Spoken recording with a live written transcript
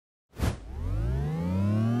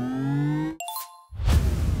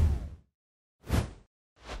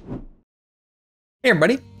Hey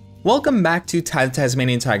everybody, welcome back to Ty The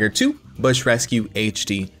Tasmanian Tiger 2 Bush Rescue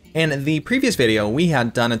HD. In the previous video, we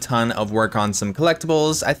had done a ton of work on some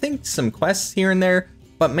collectibles, I think some quests here and there,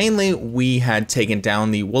 but mainly we had taken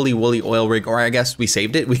down the Woolly oil rig, or I guess we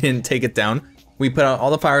saved it, we didn't take it down. We put out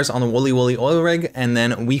all the fires on the Woolly oil rig, and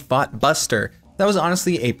then we fought Buster. That was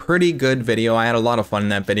honestly a pretty good video. I had a lot of fun in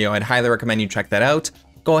that video. I'd highly recommend you check that out.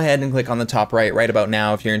 Go ahead and click on the top right about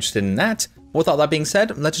now if you're interested in that. With all that being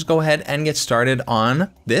said, let's just go ahead and get started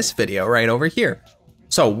on this video right over here.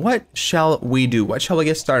 So what shall we do? What shall we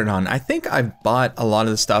get started on? I think I've bought a lot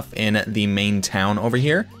of the stuff in the main town over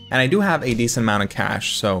here, and I do have a decent amount of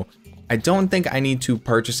cash, so I don't think I need to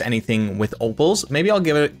purchase anything with opals. Maybe I'll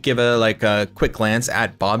give a quick glance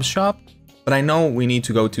at Bob's shop, but I know we need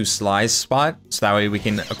to go to Sly's spot, so that way we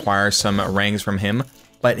can acquire some rings from him.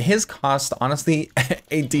 But his cost, honestly,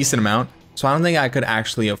 a decent amount. So I don't think I could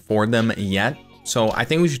actually afford them yet. So I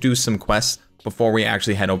think we should do some quests before we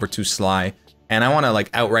actually head over to Sly. And I want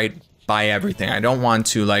to outright buy everything. I don't want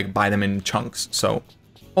to buy them in chunks. So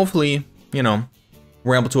hopefully, you know,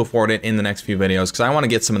 we're able to afford it in the next few videos, because I want to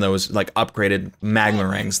get some of those upgraded magma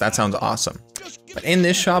rings. That sounds awesome. But in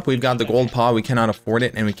this shop, we've got the gold paw. We cannot afford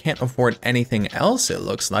it, and we can't afford anything else, it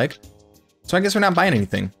looks like. So I guess we're not buying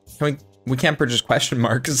anything. We can't purchase question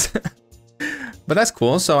marks. But that's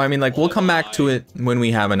cool. So, I mean, we'll come back to it when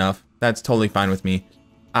we have enough. That's totally fine with me.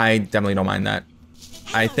 I definitely don't mind that.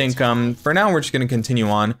 I think for now, we're just going to continue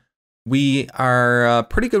on. We are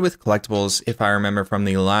pretty good with collectibles, if I remember from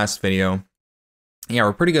the last video. Yeah,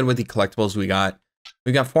 we're pretty good with the collectibles we got.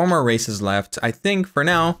 We've got 4 more races left. I think for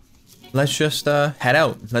now, let's just head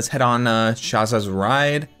out. Let's head on Shaza's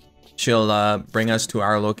ride. She'll bring us to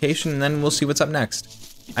our location, and then we'll see what's up next.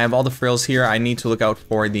 I have all the frills here. I need to look out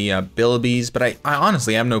for the bilbies, but I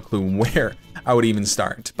honestly have no clue where I would even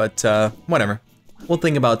start. But whatever, we'll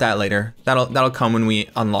think about that later. That'll come when we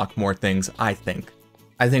unlock more things. I think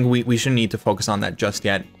we shouldn't need to focus on that just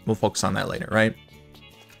yet. We'll focus on that later, right?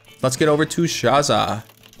 Let's get over to Shaza. All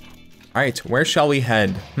right, where shall we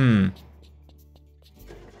head?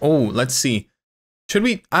 Oh, let's see. Should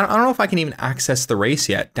we? I don't know if I can even access the race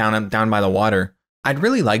yet down by the water. I'd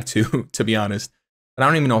really like to be honest. But I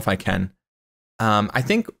don't even know if I can. I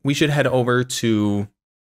think we should head over to,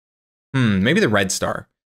 maybe the Red Star.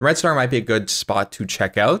 The Red Star might be a good spot to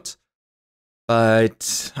check out.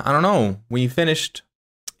 But I don't know. We finished,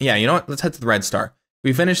 yeah, you know what? Let's head to the Red Star.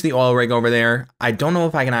 We finished the oil rig over there. I don't know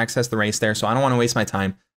if I can access the race there, so I don't want to waste my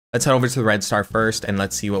time. Let's head over to the Red Star first, and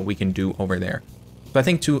let's see what we can do over there. So I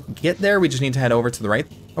think to get there, we just need to head over to the right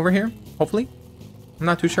over here, hopefully. I'm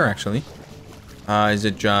not too sure, actually. Is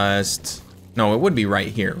it just... No, it would be right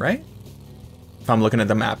here, right? If I'm looking at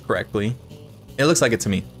the map correctly. It looks like it to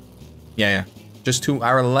me. Yeah. Just to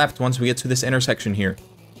our left once we get to this intersection here.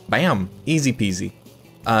 Bam! Easy peasy.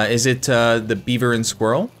 Is it the Beaver and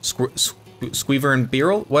Squirrel? Squeaver and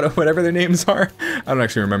Beerle? Whatever their names are. I don't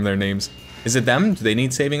actually remember their names. Is it them? Do they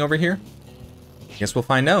need saving over here? Guess we'll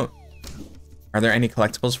find out. Are there any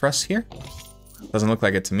collectibles for us here? Doesn't look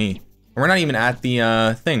like it to me. We're not even at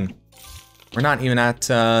the thing. We're not even at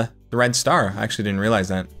the Red Star. I actually didn't realize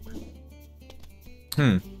that.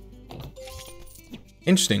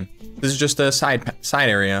 Interesting. This is just a side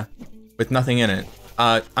area with nothing in it.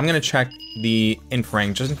 I'm gonna check the info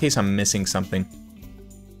rank just in case I'm missing something.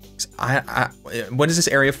 What is this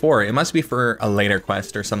area for? It must be for a later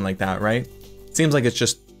quest or something like that, right? It seems like it's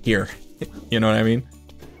just here. You know what I mean?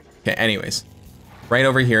 Okay, anyways. Right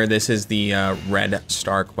over here, this is the Red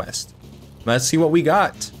Star quest. Let's see what we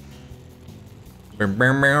got. Oh,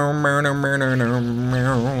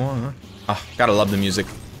 gotta love the music.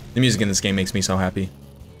 The music in this game makes me so happy.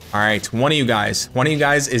 All right, one of you guys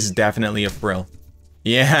is definitely a frill.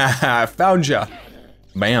 Yeah, I found ya.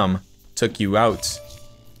 Bam, took you out.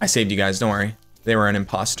 I saved you guys, don't worry. They were an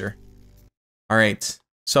imposter. All right,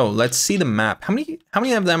 so let's see the map. How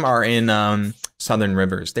many of them are in Southern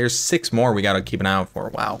Rivers? There's 6 more we gotta keep an eye out for.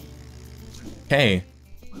 Wow. Okay,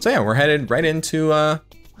 so yeah, we're headed right into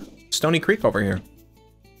Stony Creek over here.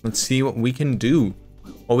 Let's see what we can do.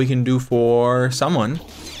 What we can do for someone.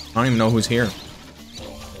 I don't even know who's here.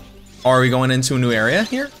 Oh, are we going into a new area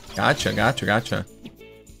here? Gotcha.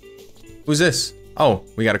 Who's this? Oh,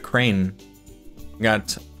 we got a crane. We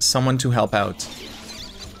got someone to help out.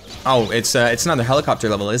 Oh, it's another helicopter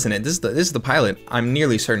level, isn't it? This is the pilot. I'm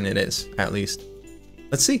nearly certain it is, at least.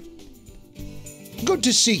 Let's see. Good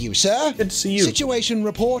to see you, sir. Good to see you. Situation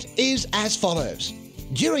report is as follows.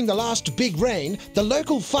 During the last big rain, the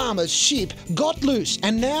local farmer's sheep got loose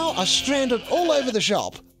and now are stranded all over the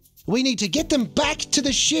shop. We need to get them back to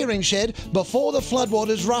the shearing shed before the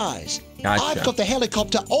floodwaters rise. Gotcha. I've got the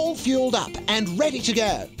helicopter all fueled up and ready to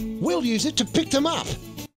go. We'll use it to pick them up.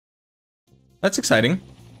 That's exciting.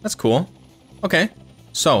 That's cool. Okay,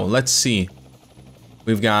 so let's see.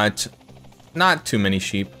 We've got not too many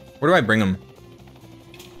sheep. Where do I bring them?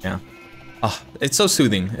 Yeah. Oh, it's so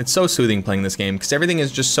soothing. It's so soothing playing this game because everything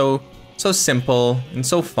is just so simple and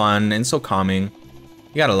so fun and so calming.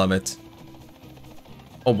 You gotta love it.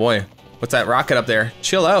 Oh boy, what's that rocket up there?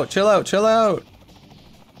 Chill out, chill out, chill out.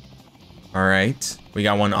 All right, we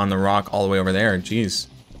got one on the rock all the way over there. Jeez.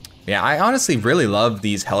 Yeah, I honestly really love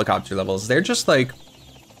these helicopter levels. They're just like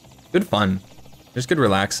good fun. Just good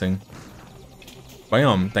relaxing.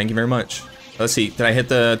 Bam, thank you very much. Let's see, did I hit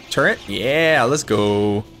the turret? Yeah, let's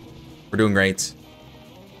go. We're doing great.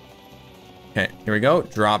 Okay, here we go.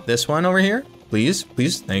 Drop this one over here. Please,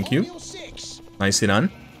 please, thank you. Nicely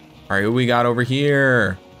done. All right, who we got over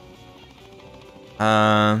here?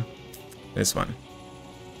 This one.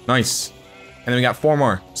 Nice. And then we got 4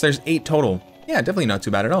 more. So there's 8 total. Yeah, definitely not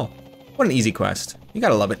too bad at all. What an easy quest. You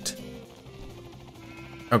gotta love it.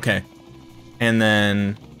 Okay. And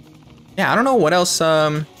then, yeah, I don't know what else,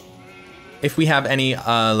 if we have any,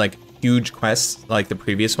 like, huge quests like the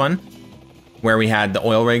previous one, where we had the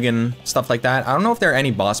oil rig and stuff like that. I don't know if there are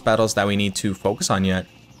any boss battles that we need to focus on yet.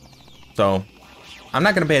 So, I'm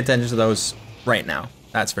not gonna pay attention to those right now.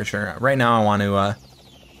 That's for sure. Right now, I want to,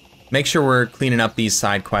 make sure we're cleaning up these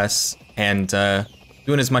side quests and,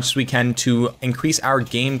 doing as much as we can to increase our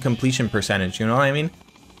game completion percentage, you know what I mean?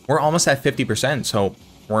 We're almost at 50%, so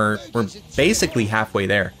we're basically halfway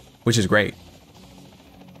there, which is great.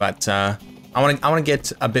 But I want to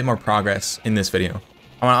get a bit more progress in this video.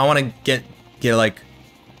 I want to get like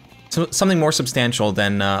something more substantial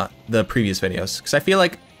than the previous videos, because I feel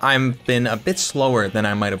like I've been a bit slower than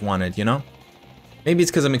I might have wanted, you know? Maybe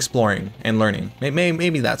it's because I'm exploring and learning.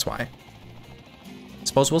 Maybe that's why. I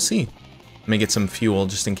suppose we'll see. Let me get some fuel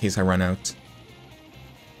just in case I run out.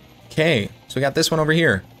 Okay, so we got this one over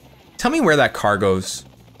here. Tell me where that car goes.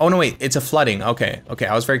 Oh no, wait, it's a flooding. Okay,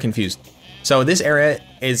 I was very confused. So this area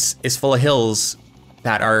is full of hills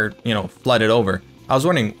that are, you know, flooded over. I was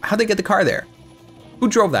wondering, how'd they get the car there? Who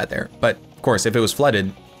drove that there? But of course, if it was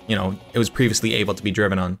flooded, you know, it was previously able to be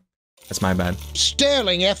driven on. That's my bad.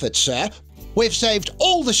 Sterling effort, sir. We've saved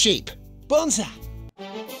all the sheep. Bonza,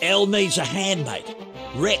 El needs a hand, mate.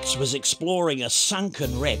 Rex was exploring a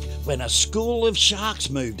sunken wreck when a school of sharks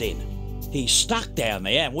moved in. He's stuck down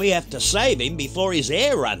there and we have to save him before his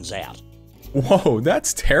air runs out. Whoa,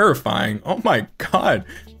 that's terrifying. Oh my god.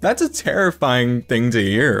 That's a terrifying thing to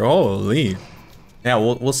hear. Holy. Yeah,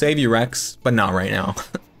 we'll save you, Rex, but not right now.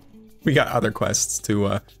 We got other quests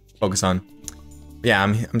to focus on. Yeah,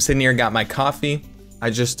 I'm sitting here, got my coffee. I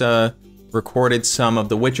just recorded some of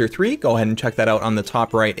The Witcher 3. Go ahead and check that out on the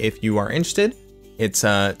top right if you are interested. It's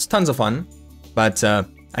tons of fun, but I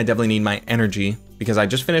definitely need my energy because I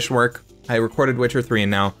just finished work. I recorded Witcher 3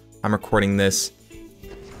 and now I'm recording this.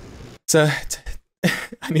 So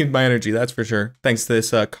I need my energy, that's for sure. Thanks to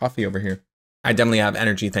this coffee over here. I definitely have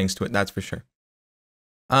energy thanks to it, that's for sure.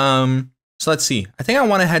 So let's see. I think I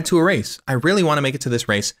want to head to a race. I really want to make it to this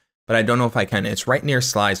race, but I don't know if I can. It's right near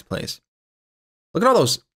Sly's place. Look at all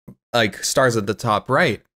those like stars at the top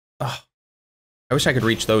right. Oh, I wish I could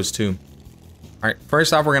reach those too. All right,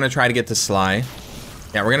 first off, we're gonna try to get to Sly.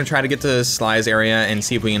 Yeah, we're gonna try to get to Sly's area and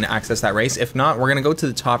see if we can access that race. If not, we're gonna go to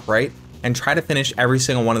the top right and try to finish every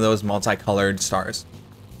single one of those multicolored stars.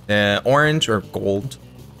 The orange or gold,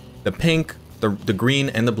 the pink, the green,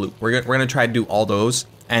 and the blue. We're gonna try to do all those,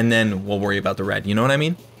 and then we'll worry about the red. You know what I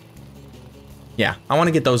mean? Yeah, I want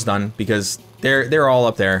to get those done because they're all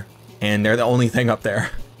up there, and they're the only thing up there.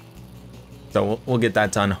 So we'll get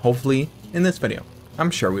that done hopefully in this video. I'm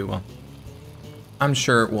sure we will. I'm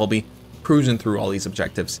sure we'll be cruising through all these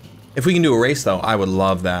objectives. If we can do a race though, I would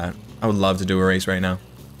love that. I would love to do a race right now.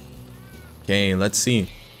 Okay, let's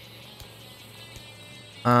see.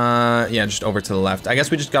 Yeah, just over to the left. I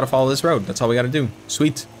guess we just gotta follow this road. That's all we gotta do.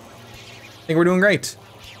 Sweet. I think we're doing great.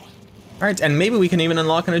 All right, and maybe we can even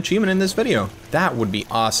unlock an achievement in this video. That would be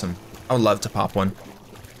awesome. I would love to pop one.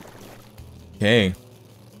 Okay.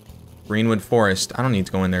 Greenwood Forest. I don't need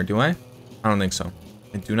to go in there, do I? I don't think so.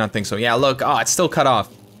 I do not think so. Yeah, look. Oh, it's still cut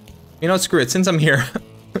off. You know, screw it. Since I'm here,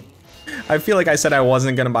 I feel like I said I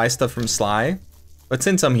wasn't gonna buy stuff from Sly, but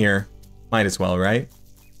since I'm here, might as well, right?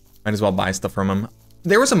 Might as well buy stuff from him.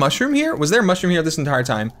 There was a mushroom here? Was there a mushroom here this entire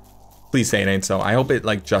time? Please say it ain't so. I hope it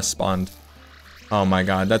like just spawned. Oh my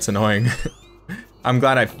god, that's annoying. I'm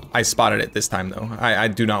glad I spotted it this time though. I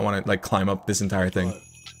do not want to like climb up this entire thing.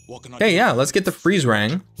 Okay, yeah, let's get the freeze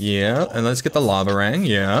rang. Yeah, and let's get the lava rang.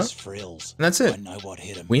 Yeah. And that's it.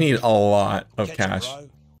 We need a lot of cash.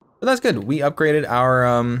 But that's good. We upgraded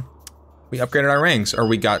our ranks, or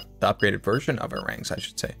we got the upgraded version of our ranks, I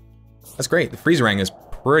should say. That's great. The freeze rank is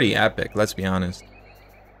pretty epic, let's be honest.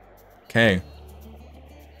 Okay.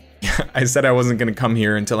 I said I wasn't gonna come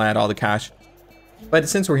here until I had all the cash. But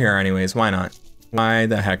since we're here anyways, why not? Why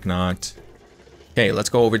the heck not? Okay, let's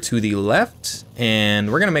go over to the left,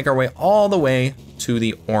 and we're gonna make our way all the way to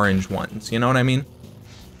the orange ones. You know what I mean?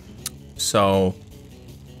 So,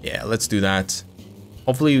 yeah, let's do that.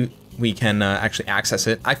 Hopefully we can actually access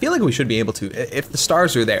it. I feel like we should be able to. If the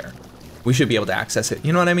stars are there, we should be able to access it.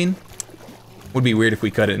 You know what I mean? Would be weird if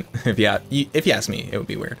we couldn't. If you ask me, it would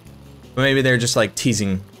be weird. But maybe they're just like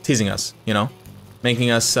teasing us, you know?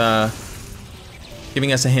 Making us,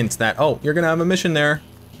 giving us a hint that, oh, you're gonna have a mission there.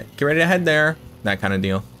 Get ready to head there. That kind of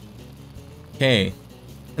deal. Okay.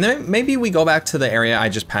 And then maybe we go back to the area I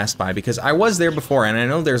just passed by, because I was there before and I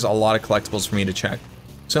know there's a lot of collectibles for me to check.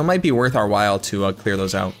 So it might be worth our while to clear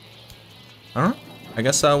those out. I don't know. I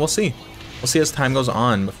guess we'll see. We'll see as time goes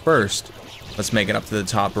on. But first, let's make it up to the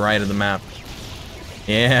top right of the map.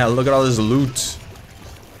 Yeah, look at all this loot.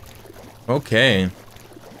 Okay.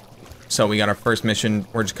 So we got our first mission.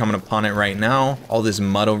 We're just coming upon it right now. All this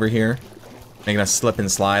mud over here, making us slip and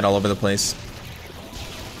slide all over the place.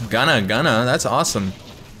 Gonna, that's awesome.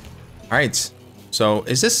 All right, so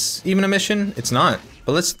is this even a mission? It's not,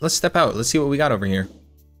 but let's step out. Let's see what we got over here.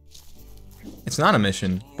 It's not a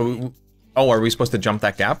mission, but oh, are we supposed to jump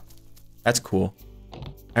that gap? That's cool.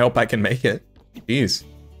 I hope I can make it. Jeez.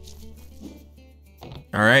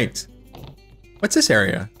 All right, what's this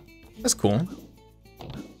area? That's cool.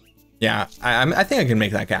 Yeah, I think I can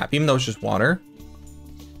make that gap, even though it's just water.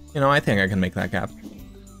 You know, I think I can make that gap.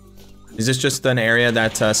 Is this just an area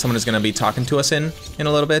that someone is going to be talking to us in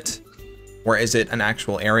a little bit? Or is it an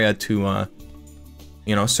actual area to,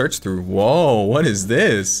 you know, search through? Whoa, what is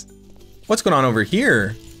this? What's going on over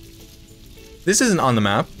here? This isn't on the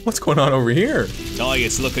map. What's going on over here? Ty,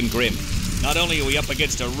 it's looking grim. Not only are we up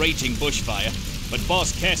against a raging bushfire, but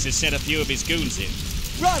Boss Cass has sent a few of his goons in.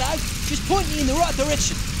 Righto, just point me in the right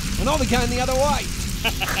direction, and I'll be going the other way.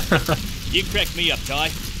 You cracked me up,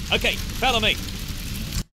 Ty. Okay, follow me.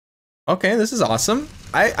 Okay, this is awesome.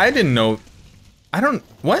 I didn't know.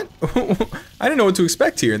 What? I didn't know what to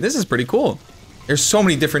expect here. This is pretty cool. There's so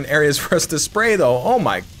many different areas for us to spray though. Oh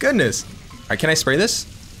my goodness. All right, can I spray this?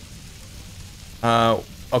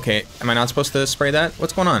 Okay, am I not supposed to spray that?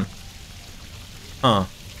 What's going on? Huh.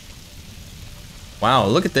 Wow,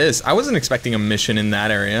 look at this. I wasn't expecting a mission in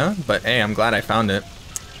that area, but hey, I'm glad I found it.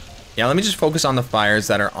 Yeah, let me just focus on the fires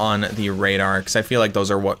that are on the radar, because I feel like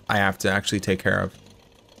those are what I have to actually take care of.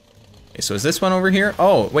 Okay, so is this one over here?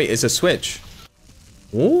 Oh, wait, it's a switch.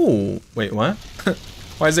 Ooh, wait, what?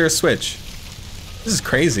 Why is there a switch? This is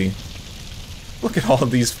crazy. Look at all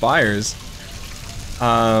of these fires.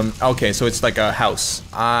 Okay, so it's like a house.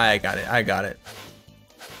 I got it.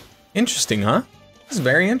 Interesting, huh? This is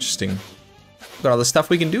very interesting. Look at all the stuff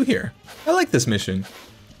we can do here. I like this mission.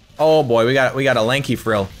 Oh boy, we got a lanky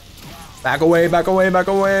frill. Back away.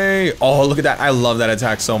 Oh, look at that. I love that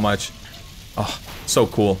attack so much. Oh, so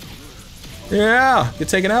cool. Yeah, get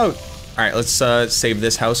taken out. All right, let's save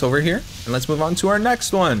this house over here, and let's move on to our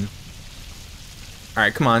next one. All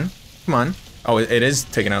right, come on. Oh, it is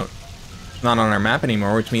taken out. Not on our map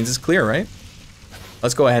anymore, which means it's clear, right?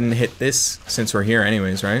 Let's go ahead and hit this since we're here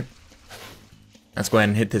anyways, right? Let's go ahead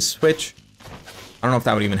and hit this switch. I don't know if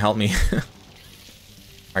that would even help me. All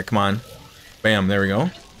right, come on. Bam, there we go.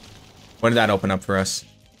 What did that open up for us?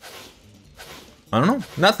 I don't know.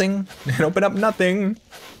 Nothing. It opened up nothing.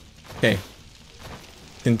 Okay.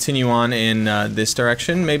 Continue on in this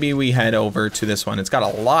direction. Maybe we head over to this one. It's got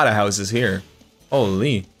a lot of houses here.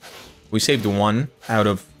 Holy. We saved one out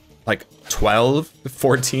of like 12,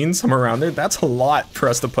 14, somewhere around there. That's a lot for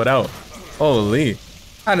us to put out. Holy.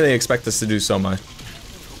 How do they expect us to do so much?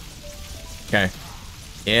 Okay.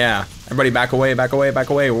 Yeah. Everybody back away.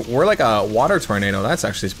 We're like a water tornado. That's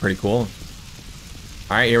actually pretty cool.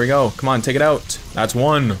 All right, here we go. Come on, take it out. That's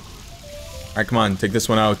one. All right, come on, take this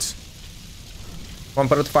one out. Come on,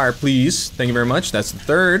 put out the fire, please. Thank you very much. That's the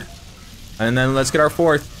third. And then let's get our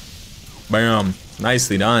fourth. Bam.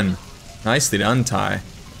 Nicely done. Nicely done, Ty.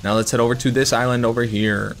 Now let's head over to this island over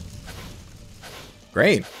here.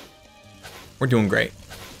 Great. We're doing great.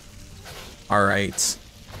 All right.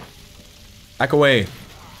 Back away.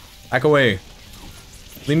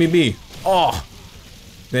 Leave me be. Oh.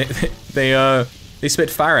 They spit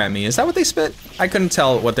fire at me. Is that what they spit? I couldn't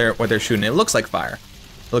tell what they're shooting. It looks like fire.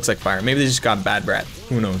 Maybe they just got bad breath.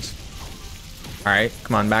 Who knows? All right,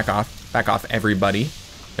 come on, back off, everybody.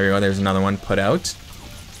 There you go. There's another one put out.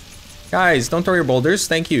 Guys, don't throw your boulders.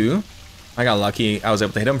 Thank you. I got lucky. I was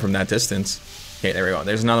able to hit him from that distance. Okay, there we go.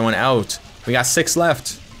 There's another one out. We got 6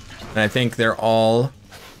 left. And I think they're all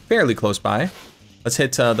fairly close by. Let's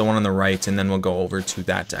hit the one on the right, and then we'll go over to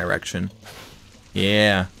that direction.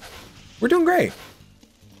 Yeah. We're doing great.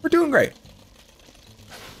 We're doing great.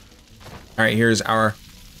 All right, here's our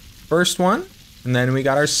first one. And then we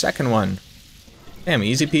got our second one. Damn,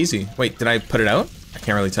 easy peasy. Wait, did I put it out? I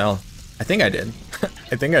can't really tell. I think I did.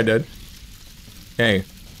 I think I did. Okay.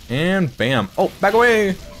 And bam. Oh, back away.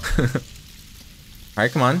 All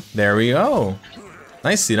right, come on. There we go.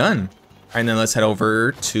 Nicely done. All right, and then let's head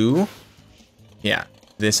over to, yeah,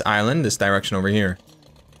 this island, this direction over here.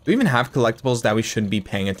 Do we even have collectibles that we should be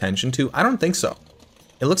paying attention to? I don't think so.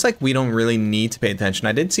 It looks like we don't really need to pay attention.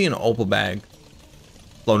 I did see an opal bag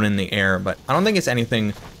floating in the air, but I don't think it's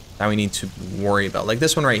anything that we need to worry about. Like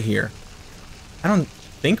this one right here. I don't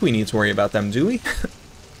think we need to worry about them, do we?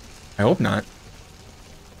 I hope not.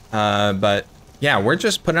 But yeah, we're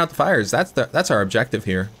just putting out the fires. That's our objective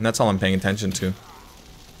here, and that's all I'm paying attention to.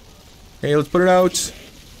 Okay, let's put it out.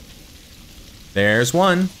 There's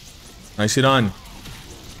one. Nicely done.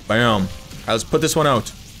 Bam. All right, let's put this one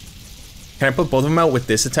out. Can I put both of them out with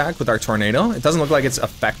this attack, with our tornado? It doesn't look like it's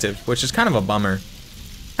effective, which is kind of a bummer.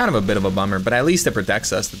 Kind of a bit of a bummer, but at least it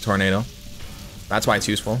protects us, the tornado. That's why it's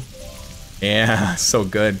useful. Yeah, so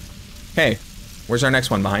good. Okay, where's our next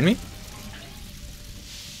one? Behind me?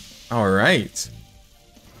 All right.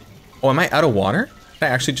 Oh, am I out of water? Did I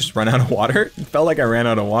actually just run out of water? It felt like I ran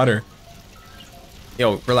out of water.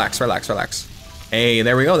 Yo, relax, relax, relax. Hey,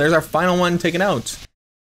 there we go. There's our final one taken out.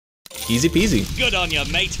 Easy peasy. Good on you,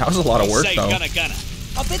 mate. That was a lot of work, though. Gunna.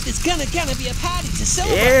 I bet there's gonna be a party to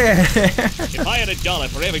celebrate. Yeah. If I had $1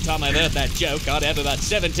 for every time I heard that joke, I'd have about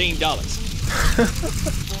 $17.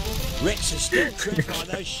 Rex is still tripped by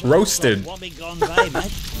those shots Roasted. on Wobbegong Bay,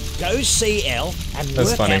 mate. Go see El and That's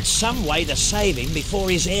work funny. out some way to save him before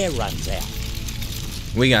his air runs out.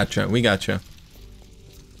 We gotcha. We gotcha.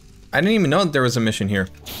 I didn't even know that there was a mission here.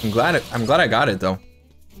 I'm glad I got it though.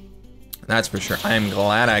 That's for sure. I am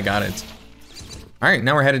glad I got it. All right,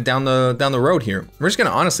 now we're headed down the road here. We're just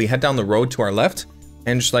gonna honestly head down the road to our left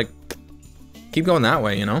and just like keep going that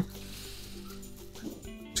way, you know?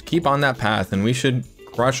 Just keep on that path and we should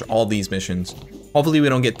crush all these missions. Hopefully we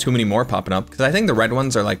don't get too many more popping up because I think the red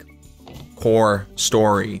ones are like core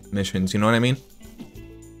story missions, you know what I mean?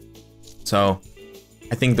 So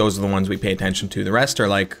I think those are the ones we pay attention to. The rest are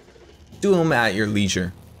like, do them at your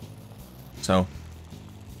leisure. So,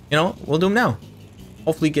 you know, we'll do them now.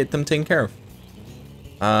 Hopefully get them taken care of.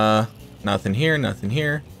 Nothing here, nothing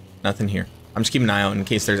here, nothing here. I'm just keeping an eye out in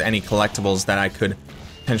case there's any collectibles that I could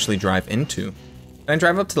potentially drive into. Can I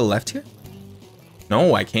drive up to the left here?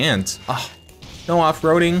 No, I can't. Oh, no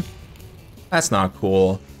off-roading. That's not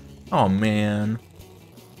cool. Oh, man.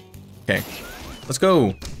 Okay, let's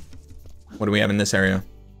go. What do we have in this area?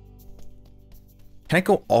 Can I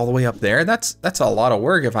go all the way up there? That's a lot of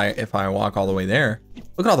work if I walk all the way there.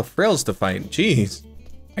 Look at all the frills to fight. Jeez.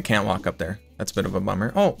 I can't walk up there. That's a bit of a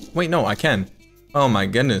bummer. Oh, wait, no, I can. Oh my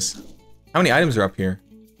goodness. How many items are up here?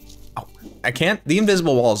 Oh, I can't. The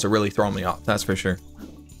invisible walls are really throwing me off, that's for sure.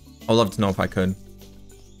 I'd love to know if I could.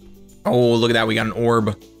 Oh, look at that. We got an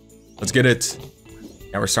orb. Let's get it.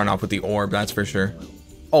 Yeah, we're starting off with the orb, that's for sure.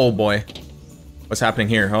 Oh boy. What's happening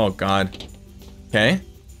here? Oh god. Okay.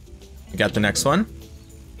 We got the next one.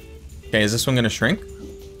 Okay, is this one gonna shrink?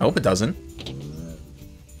 I hope it doesn't.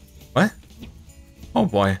 What? Oh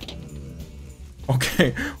boy.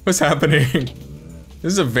 Okay, what's happening?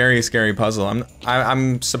 This is a very scary puzzle.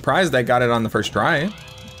 I'm surprised I got it on the first try.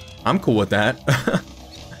 I'm cool with that. I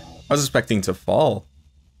was expecting to fall.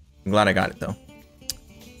 I'm glad I got it though.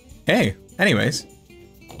 Hey, anyways.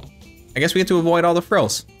 I guess we get to avoid all the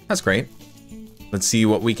frills. That's great. Let's see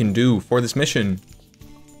what we can do for this mission.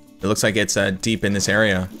 It looks like it's deep in this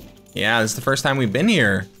area. Yeah, this is the first time we've been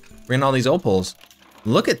here. We're in all these opals.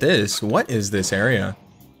 Look at this. What is this area?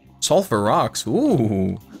 Sulphur Rocks.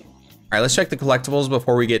 Ooh. All right, let's check the collectibles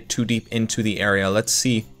before we get too deep into the area. Let's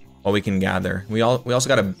see what we can gather. We also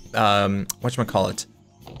got a whatchamacallit?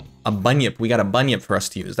 A bunyip. We got a bunyip for us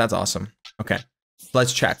to use. That's awesome. Okay,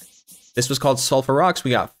 let's check. This was called Sulphur Rocks.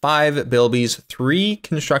 We got 5 bilbies, 3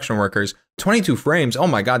 construction workers, 22 frames. Oh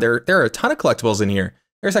my god, there are a ton of collectibles in here.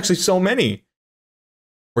 There's actually so many.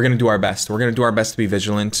 We're gonna do our best. We're gonna do our best to be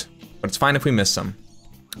vigilant, but it's fine if we miss some.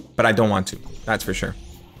 But I don't want to, that's for sure.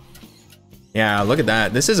 Yeah, look at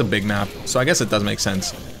that. This is a big map, so I guess it does make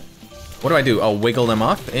sense. What do I do? Oh, wiggle them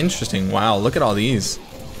up? Interesting. Wow, look at all these.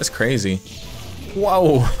 That's crazy.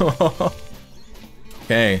 Whoa.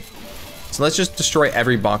 Okay. So let's just destroy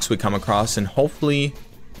every box we come across, and hopefully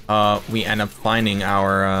we end up finding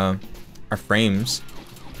our our frames.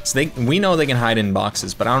 So we know they can hide in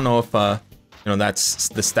boxes, but I don't know if, you know, that's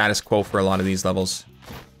the status quo for a lot of these levels.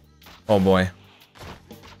 Oh boy.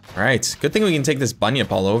 All right, good thing we can take this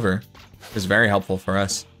bunyip all over. It's very helpful for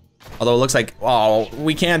us. Although it looks like, oh,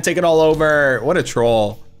 we can't take it all over. What a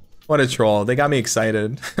troll. What a troll. They got me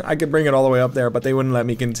excited. I could bring it all the way up there, but they wouldn't let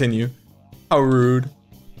me continue. How rude.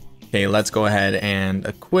 Okay, let's go ahead and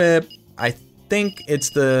equip. I think it's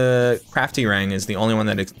the crafty rang is the only one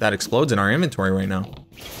that explodes in our inventory right now.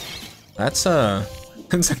 That's an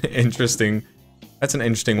interesting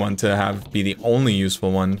one to have be the only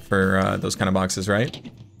useful one for those kind of boxes,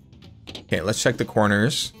 right? Okay, let's check the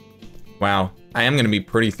corners. Wow, I am gonna be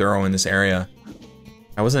pretty thorough in this area.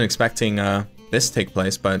 I wasn't expecting this to take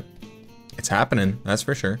place, but it's happening, that's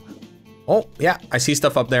for sure. Oh, yeah, I see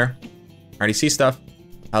stuff up there. I already see stuff.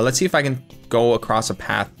 Let's see if I can go across a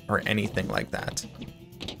path or anything like that.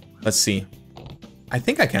 Let's see. I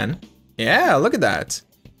think I can. Yeah, look at that.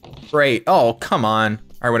 Great. Oh, come on.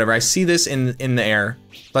 All right, whatever. I see this in the air.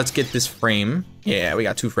 Let's get this frame. Yeah, we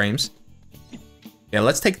got 2 frames. Yeah,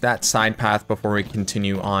 let's take that side path before we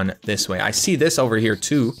continue on this way. I see this over here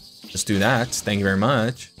too. Let's do that. Thank you very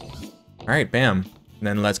much. All right, bam. And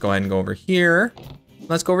then let's go ahead and go over here.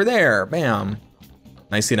 Let's go over there. Bam.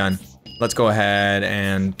 Nicely done. Let's go ahead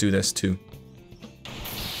and do this too.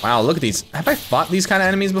 Wow, look at these. Have I fought these kind of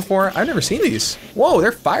enemies before? I've never seen these. Whoa,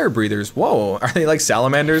 they're fire breathers. Whoa, are they like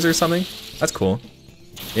salamanders or something? That's cool.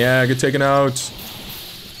 Yeah, get taken out.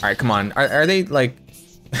 All right, come on. Are they like,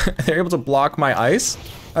 they're able to block my ice?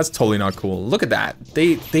 That's totally not cool. Look at that.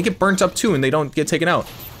 They get burnt up too and they don't get taken out.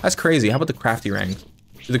 That's crazy. How about the crafty rangs?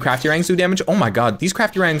 Do the crafty rangs do damage? Oh my God, these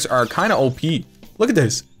crafty rangs are kind of OP. Look at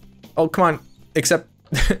this. Oh, come on. Except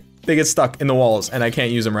they get stuck in the walls and I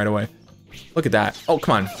can't use them right away. Look at that. Oh,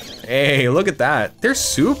 come on. Hey, look at that. They're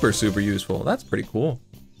super, super useful. That's pretty cool. All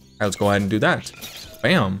right, let's go ahead and do that.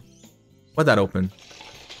 Bam. What'd that open?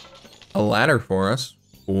 A ladder for us.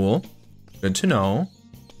 Cool. Good to know.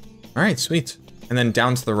 All right, sweet. And then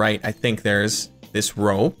down to the right, I think there's this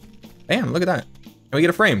rope. Bam, look at that. And we get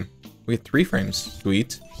a frame. We get 3 frames.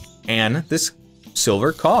 Sweet. And this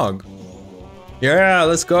silver cog. Yeah,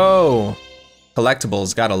 let's go.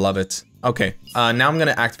 Collectibles, gotta love it. Okay, now I'm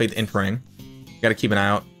gonna activate the infraring. Gotta keep an eye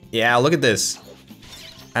out. Yeah, look at this.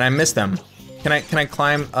 And I missed them. Can I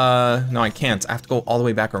climb? No, I can't. I have to go all the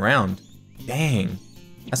way back around. Dang,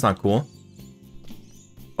 that's not cool.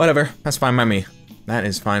 Whatever, that's fine by me. That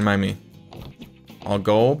is fine by me. I'll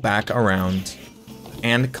go back around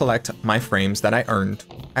and collect my frames that I earned.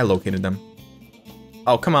 I located them.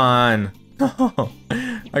 Oh, come on.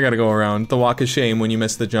 I gotta go around. The walk of shame when you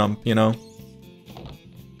miss the jump, you know?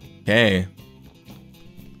 Okay.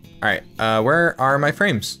 All right, where are my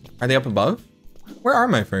frames? Are they up above? Where are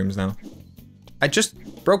my frames now? I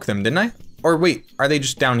just broke them, didn't I? Or wait, are they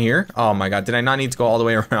just down here? Oh my God, did I not need to go all the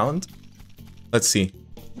way around? Let's see.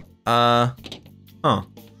 Got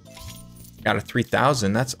a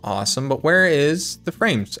 3000, that's awesome. But where is the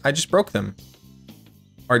frames? I just broke them.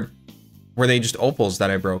 Or were they just opals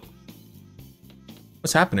that I broke?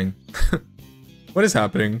 What's happening? What is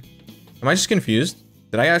happening? Am I just confused?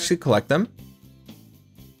 Did I actually collect them?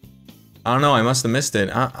 I don't know, I must have missed it.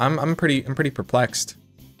 I'm pretty perplexed.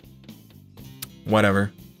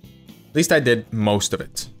 Whatever. At least I did most of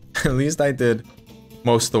it. At least I did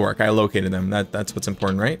most of the work. I located them. That's what's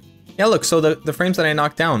important, right? Yeah, look, so the frames that I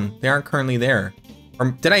knocked down, they aren't currently there.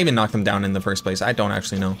 Or did I even knock them down in the first place? I don't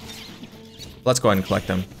actually know. Let's go ahead and collect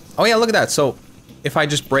them. Oh yeah, look at that. So if I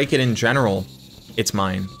just break it in general, it's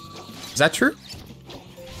mine. Is that true?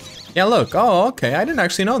 Yeah, look. Oh, okay. I didn't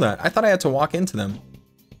actually know that. I thought I had to walk into them.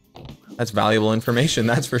 That's valuable information,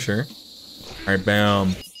 that's for sure. All right, bam.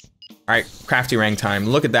 All right, crafty rank time.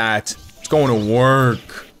 Look at that. It's going to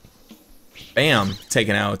work. Bam,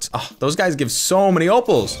 taken out. Oh, those guys give so many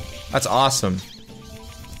opals. That's awesome.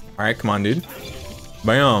 All right, come on, dude.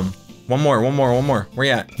 Bam. One more. Where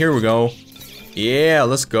you at? Here we go. Yeah,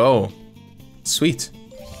 let's go. Sweet.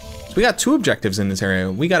 So we got 2 objectives in this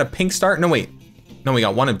area. We got a pink star. No, wait. No, we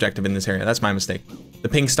got 1 objective in this area. That's my mistake. The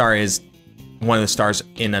pink star is one of the stars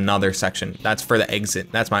in another section. That's for the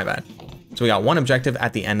exit. That's my bad. So we got 1 objective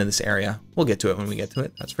at the end of this area. We'll get to it when we get to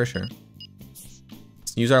it. That's for sure.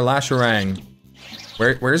 Let's use our Lasharang.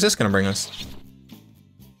 Where is this gonna bring us?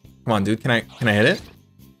 Come on, dude. Can I hit it?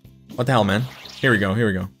 What the hell, man? Here we go.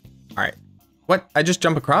 All right. What? I just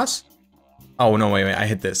jump across? Oh no, wait. I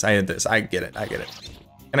hit this. I get it.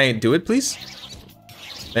 Can I do it, please?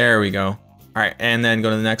 There we go. All right, and then go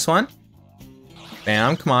to the next one.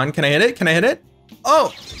 Bam, come on, can I hit it?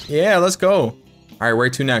 Oh, yeah, let's go. All right, where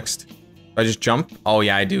to next? Do I just jump? Oh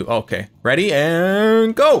yeah, I do, okay. Ready,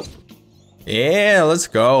 and go. Yeah, let's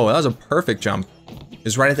go. That was a perfect jump. It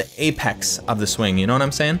was right at the apex of the swing. You know what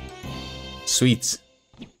I'm saying? Sweet.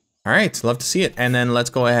 All right, love to see it. And then let's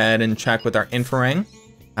go ahead and check with our infraring.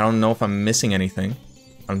 I don't know if I'm missing anything.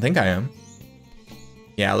 I don't think I am.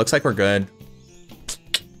 Yeah, it looks like we're good.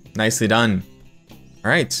 Nicely done. All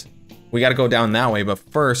right, we got to go down that way, but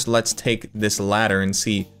first let's take this ladder and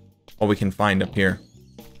see what we can find up here.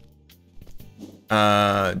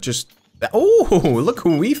 Oh, look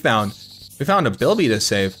who we found. We found a Bilby to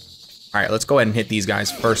save. All right, let's go ahead and hit these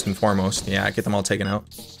guys first and foremost. Yeah, get them all taken out.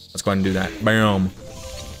 Let's go ahead and do that. Bam.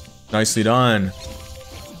 Nicely done.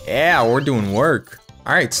 Yeah, we're doing work.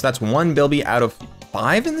 All right, so that's 1 Bilby out of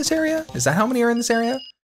 5 in this area? Is that how many are in this area?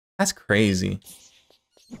 That's crazy.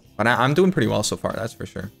 But I'm doing pretty well so far, that's for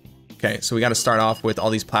sure. Okay, so we got to start off with all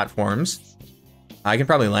these platforms. I can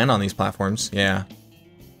probably land on these platforms, yeah.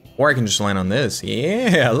 Or I can just land on this.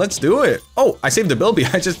 Yeah, let's do it. Oh, I saved the Bilby.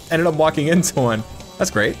 I just ended up walking into one.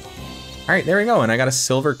 That's great. All right, there we go. And I got a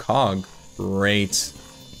silver cog. Great.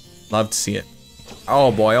 Love to see it.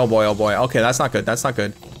 Oh boy, oh boy, oh boy. Okay, that's not good. That's not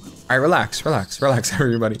good. All right, relax, relax, relax,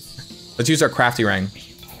 everybody. Let's use our crafty rang.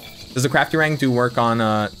 Does the crafty rang do work on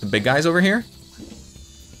the big guys over here?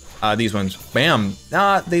 These ones. Bam.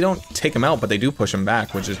 They don't take them out, but they do push them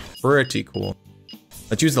back, which is pretty cool.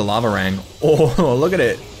 Let's use the lava rang. Oh, look at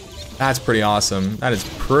it. That's pretty awesome. That is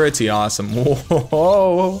pretty awesome.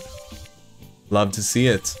 Whoa. Love to see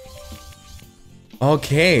it.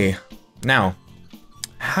 Okay. Now,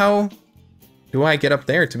 how do I get up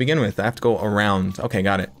there to begin with? I have to go around. Okay,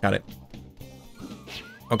 got it. Got it.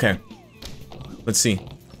 Okay. Let's see.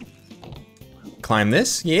 Climb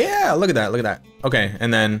this? Yeah, look at that. Look at that. Okay,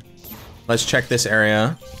 and then let's check this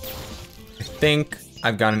area. I think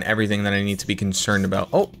I've gotten everything that I need to be concerned about.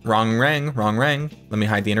 Oh, wrong rang, wrong rang. Let me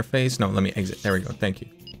hide the interface. No, let me exit. There we go. Thank you.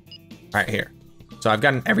 All right, here. So I've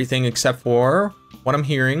gotten everything except for what I'm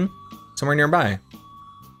hearing somewhere nearby.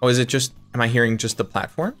 Oh, is it just, am I hearing just the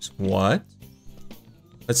platforms? What?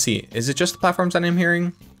 Let's see. Is it just the platforms that I'm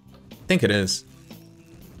hearing? I think it is.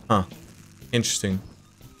 Huh. Interesting.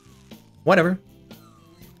 Whatever.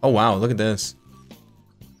 Oh, wow. Look at this.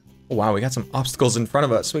 Oh, wow. We got some obstacles in front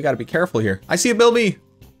of us, so we got to be careful here. I see a Bilby.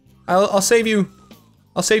 I'll save you.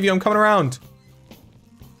 I'll save you. I'm coming around.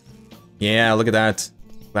 Yeah, look at that.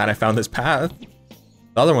 Glad I found this path.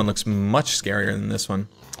 The other one looks much scarier than this one.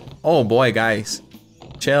 Oh, boy, guys.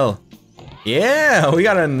 Chill. Yeah, we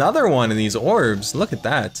got another one of these orbs. Look at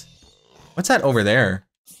that. What's that over there?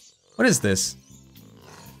 What is this?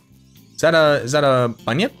 Is that a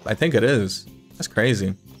bunyip? I think it is. That's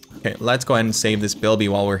crazy. Okay, let's go ahead and save this Bilby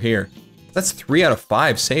while we're here. That's 3 out of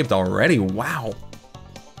 5 saved already. Wow.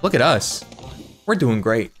 Look at us. We're doing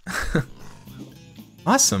great.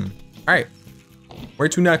 Awesome. All right. Where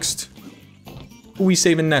to next? Who we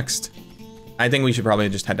saving next? I think we should probably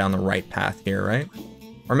just head down the right path here, right?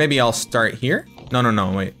 Or maybe I'll start here?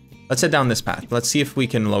 No, wait. Let's head down this path. Let's see if we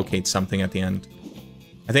can locate something at the end.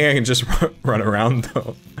 I think I can just run around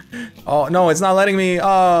though. Oh, no, it's not letting me.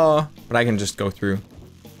 Oh, but I can just go through.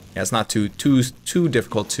 Yeah, it's not too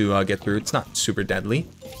difficult to get through. It's not super deadly.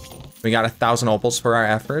 We got 1,000 opals for our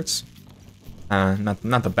efforts. Not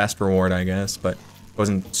the best reward, I guess, but it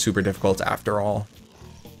wasn't super difficult after all.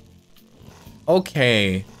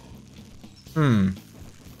 Okay.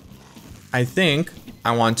 I think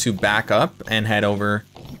I want to back up and head over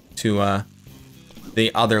to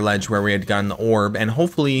the other ledge where we had gotten the orb, and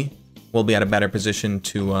hopefully we'll be at a better position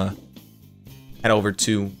to head over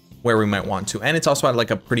to where we might want to. And it's also at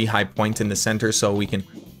like a pretty high point in the center, so we can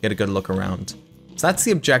get a good look around. So that's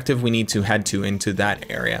the objective we need to head to, into that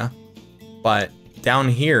area. But down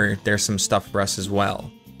here, there's some stuff for us as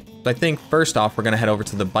well. So I think first off, we're gonna head over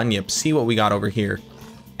to the bunyip, see what we got over here,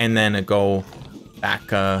 and then go back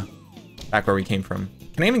back where we came from.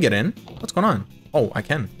 Can I even get in? What's going on? Oh, I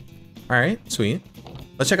can. All right, sweet.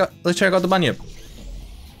 Let's check out the bunyip.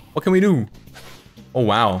 What can we do? Oh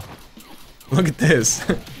wow, look at this.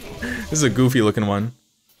 This is a goofy looking one.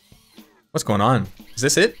 What's going on? Is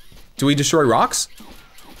this it? Do we destroy rocks?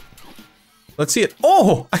 Let's see it.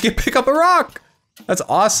 Oh, I can pick up a rock. That's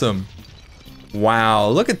awesome. Wow,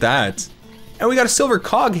 look at that. And we got a silver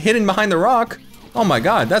cog hidden behind the rock. Oh my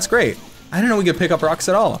god, that's great. I didn't know we could pick up rocks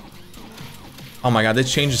at all. Oh my god,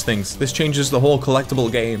 this changes things. This changes the whole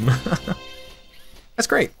collectible game. That's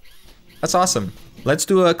great. That's awesome. Let's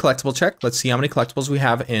do a collectible check. Let's see how many collectibles we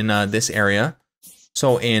have in this area.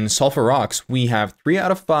 So in Sulphur Rocks, we have 3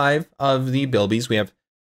 out of 5 of the Bilbies. We have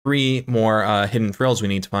 3 more hidden frills we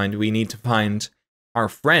need to find. We need to find our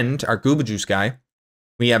friend, our Gooba Juice guy.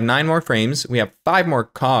 We have 9 more frames. We have 5 more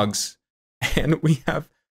cogs. And we have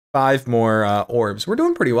 5 more orbs. We're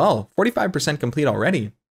doing pretty well. 45% complete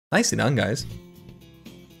already. Nicely done, guys.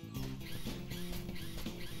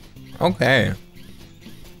 Okay.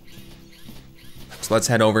 So let's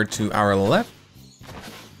head over to our left.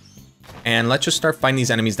 And let's just start fighting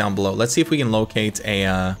these enemies down below. Let's see if we can locate a...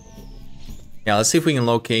 yeah, let's see if we can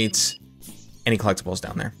locate any collectibles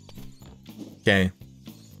down there. Okay.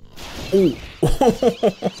 Oh,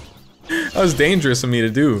 that was dangerous of me to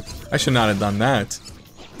do. I should not have done that.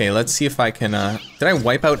 Okay, let's see if I can, did I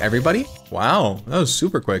wipe out everybody? Wow, that was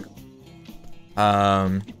super quick.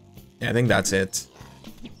 Yeah, I think that's it.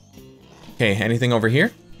 Okay, anything over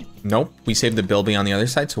here? Nope, we saved the Bilby on the other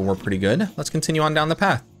side, so we're pretty good. Let's continue on down the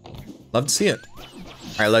path. Love to see it.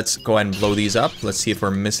 All right, let's go ahead and blow these up. Let's see if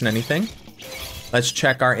we're missing anything. Let's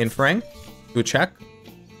check our infrarang. Do a check.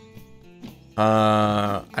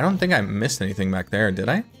 I don't think I missed anything back there, did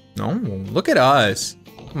I? No, look at us.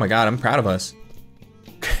 Oh my God, I'm proud of us.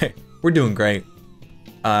 Okay, we're doing great.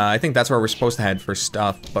 I think that's where we're supposed to head for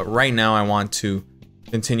stuff, but right now I want to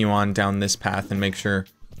continue on down this path and make sure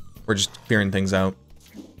we're just clearing things out.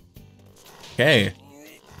 Okay,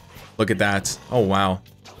 look at that. Oh wow,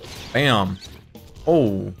 bam.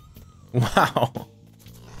 Oh, wow. All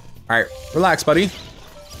right, relax, buddy.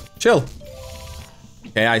 Chill.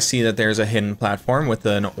 Okay, I see that there's a hidden platform with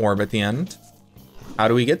an orb at the end. How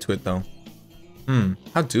do we get to it, though?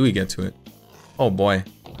 How do we get to it? Oh, boy.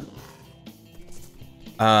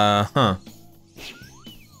 Huh.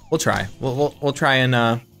 We'll try. We'll try in,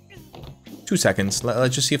 2 seconds.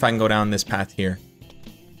 Let's just see if I can go down this path here.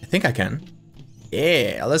 I think I can.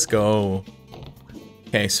 Yeah, let's go.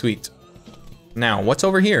 Okay, sweet. Now, what's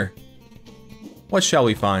over here? What shall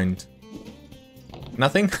we find?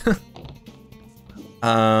 Nothing?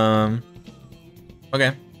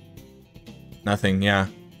 Okay. Nothing, yeah.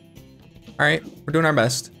 Alright, we're doing our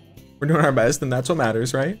best. We're doing our best, and that's what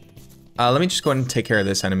matters, right? Let me just go ahead and take care of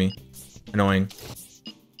this enemy. Annoying.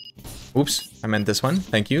 Oops, I meant this one.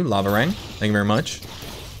 Thank you, Lavarang. Thank you very much.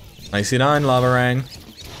 Nicely done, Lavarang.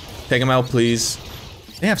 Take him out, please.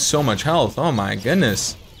 They have so much health. Oh my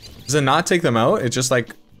goodness. Does it not take them out? It just,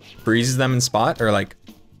 like, freezes them in spot? Or, like,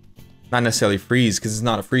 not necessarily freeze, because it's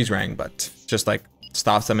not a freeze rang, but just, like,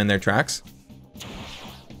 stops them in their tracks.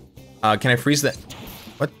 Can I freeze that?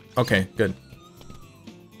 What? Okay, good.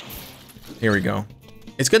 Here we go.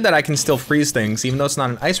 It's good that I can still freeze things, even though it's not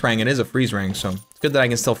an ice rang, it is a freeze rang, so it's good that I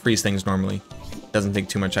can still freeze things normally. It doesn't take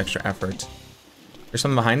too much extra effort. There's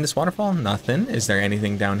something behind this waterfall? Nothing. Is there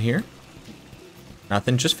anything down here?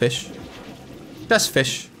 Nothing, just fish. Just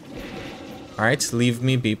fish. Alright, leave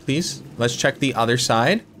me be, please. Let's check the other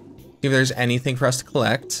side. See if there's anything for us to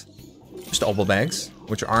collect. Just opal bags,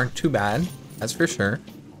 which aren't too bad, that's for sure.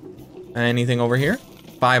 Anything over here?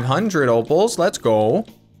 500 opals, let's go.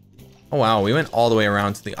 Oh wow, we went all the way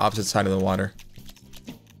around to the opposite side of the water.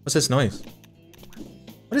 What's this noise?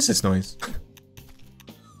 What is this noise?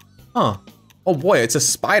 Huh. Oh boy, it's a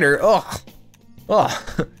spider. Ugh.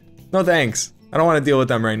 Ugh. No thanks. I don't want to deal with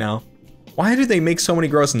them right now. Why do they make so many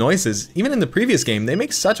gross noises? Even in the previous game, they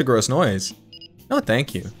make such a gross noise. No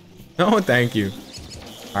thank you. No thank you.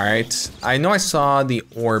 Alright, I know I saw the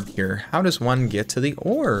orb here. How does one get to the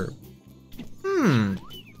orb?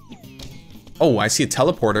 Oh, I see a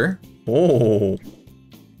teleporter. Oh,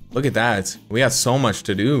 look at that. We have so much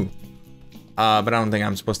to do. But I don't think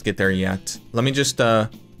I'm supposed to get there yet. Let me just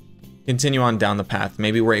continue on down the path.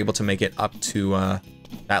 Maybe we're able to make it up to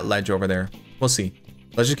that ledge over there. We'll see.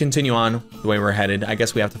 Let's just continue on the way we're headed. I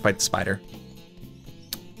guess we have to fight the spider.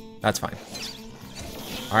 That's fine.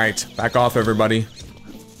 Alright, back off everybody.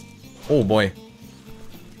 Oh boy.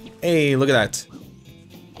 Hey, look at that.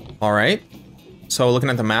 Alright. So looking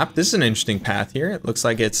at the map, this is an interesting path here. It looks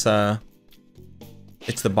like it's the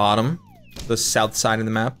bottom, the south side of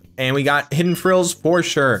the map. And we got hidden frills for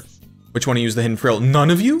sure. Which one to use the hidden frill?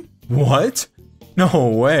 None of you? What? No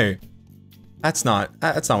way. That's not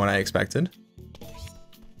what I expected.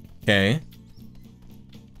 Okay.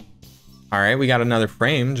 Alright, we got another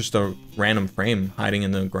frame, just a random frame hiding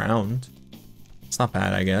in the ground. It's not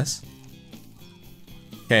bad, I guess.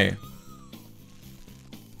 Okay.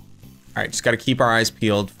 Alright, just gotta keep our eyes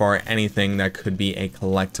peeled for anything that could be a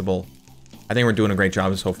collectible. I think we're doing a great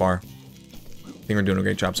job so far.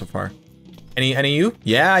 Any of you?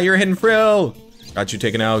 Yeah, you're a hidden frill! Got you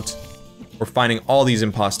taken out. We're finding all these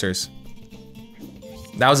imposters.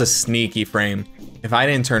 That was a sneaky frame. If I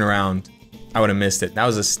didn't turn around, I would have missed it. That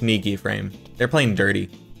was a sneaky frame. They're playing dirty.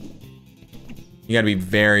 You gotta be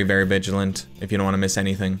very, very vigilant if you don't want to miss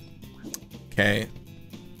anything. Okay.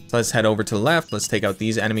 So let's head over to the left. Let's take out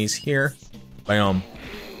these enemies here. Bam.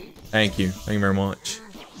 Thank you. Thank you very much.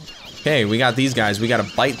 Okay, we got these guys. We gotta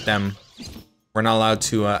bite them. We're not allowed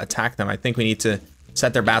to attack them. I think we need to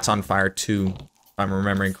set their bats on fire too, if I'm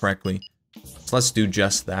remembering correctly. So let's do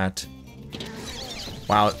just that.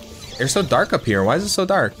 Wow, they're so dark up here. Why is it so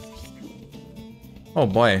dark? Oh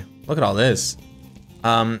boy, look at all this.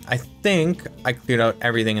 I think I cleared out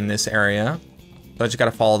everything in this area. So I just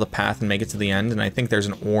gotta follow the path and make it to the end. And I think there's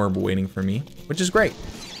an orb waiting for me, which is great.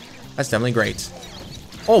 That's definitely great.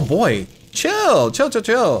 Oh boy, chill, chill, chill,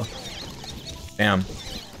 chill. Damn.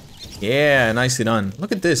 Yeah, nicely done.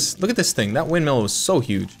 Look at this. Look at this thing. That windmill was so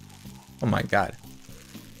huge. Oh my god.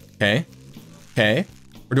 Okay. Okay.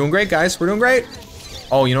 We're doing great, guys. We're doing great.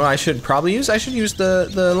 Oh, you know what I should probably use? I should use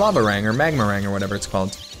the lava rang or magma rang or whatever it's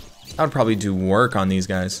called. That would probably do work on these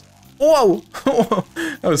guys. Whoa!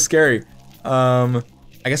 That was scary. I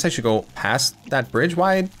guess I should go past that bridge.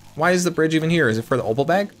 Why is the bridge even here? Is it for the opal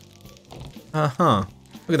bag? Uh-huh.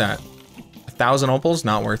 Look at that. 1,000 opals?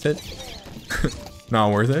 Not worth it.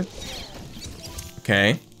 Not worth it.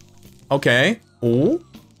 Okay. Okay. Ooh.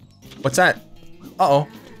 What's that? Uh-oh.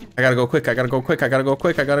 I gotta go quick. I gotta go quick. I gotta go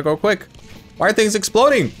quick. I gotta go quick. Why are things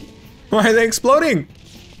exploding? Why are they exploding?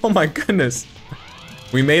 Oh my goodness.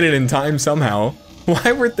 We made it in time somehow.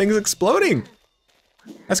 Why were things exploding?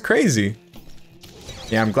 That's crazy.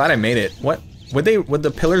 Yeah, I'm glad I made it. What? Would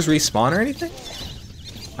the pillars respawn or anything?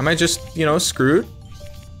 Am I just, you know, screwed?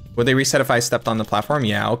 Would they reset if I stepped on the platform?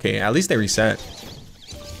 Yeah, okay. At least they reset.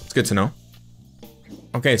 It's good to know.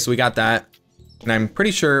 Okay, so we got that. And I'm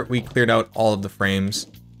pretty sure we cleared out all of the frames.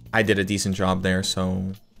 I did a decent job there,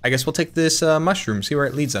 so I guess we'll take this mushroom, see where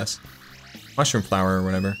it leads us. Mushroom flower or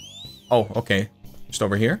whatever. Oh, okay. Just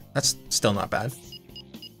over here. That's still not bad.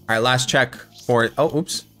 All right, last check for, oh,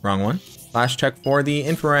 oops, wrong one. Last check for the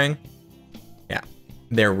infrarang. Yeah,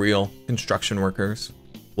 they're real construction workers.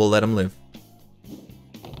 We'll let them live.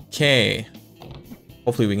 Okay.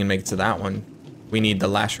 Hopefully we can make it to that one. We need the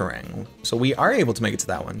lasharang. So we are able to make it to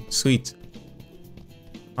that one. Sweet.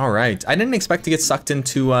 All right. I didn't expect to get sucked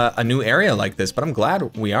into a new area like this, but I'm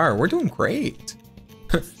glad we are. We're doing great.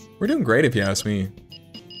 We're doing great if you ask me.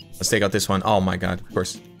 Let's take out this one. Oh my god, of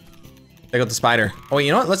course. Take out the spider. Oh,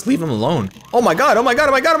 you know what? Let's leave them alone. Oh my god, oh my god,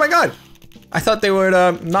 oh my god, oh my god! I thought they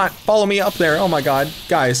would not follow me up there. Oh my god.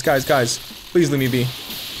 Guys, guys, guys. Please leave me be.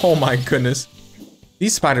 Oh my goodness.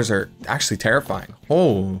 These spiders are actually terrifying.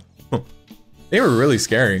 Oh. They were really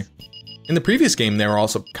scary. In the previous game, they were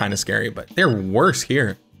also kind of scary, but they're worse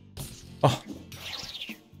here. Oh.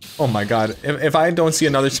 Oh my god. If I don't see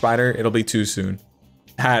another spider, it'll be too soon.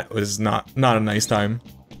 That was not a nice time.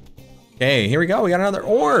 Okay, here we go. We got another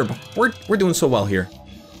orb. We're doing so well here.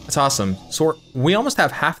 That's awesome. So we almost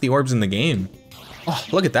have half the orbs in the game. Oh,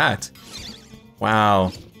 look at that.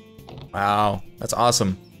 Wow. Wow. That's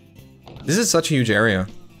awesome. This is such a huge area.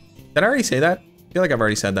 Did I already say that? I feel like I've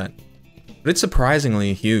already said that. But it's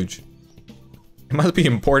surprisingly huge. It must be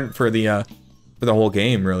important for the whole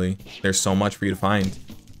game, really. There's so much for you to find.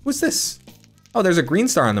 What's this? Oh, there's a green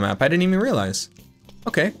star on the map. I didn't even realize.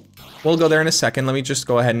 Okay. We'll go there in a second. Let me just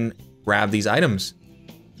go ahead and grab these items.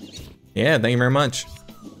 Yeah, thank you very much.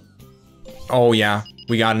 Oh, yeah.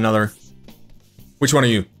 We got another. Which one are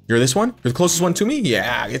you? You're this one? You're the closest one to me?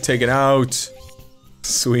 Yeah, get taken out.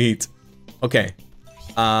 Sweet. Okay.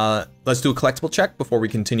 Let's do a collectible check before we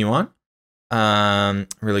continue on.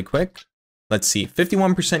 Really quick. Let's see.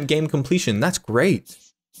 51% game completion. That's great.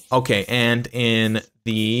 Okay, and in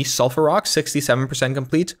the Sulphur Rocks, 67%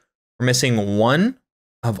 complete. We're missing one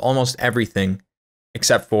of almost everything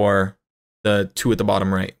except for the 2 at the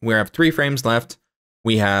bottom right. We have 3 frames left.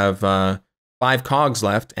 We have 5 cogs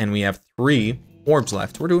left, and we have 3 orbs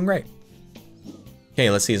left. We're doing great. Okay,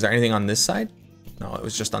 let's see. Is there anything on this side? No, it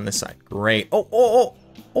was just on this side. Great. Oh,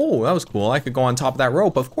 that was cool. I could go on top of that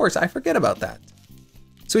rope. Of course, I forget about that.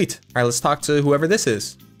 Sweet. All right, let's talk to whoever this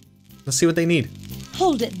is. Let's see what they need.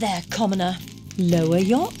 Hold it there, commoner. Lower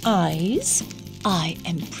your eyes. I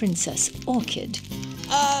am Princess Orchid.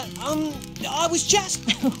 I was just...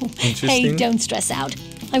 Hey, don't stress out.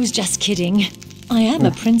 I was just kidding. I am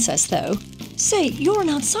a princess, though. Say, you're an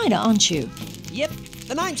outsider, aren't you? Yep,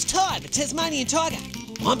 the name's Ty, the Tasmanian Tiger.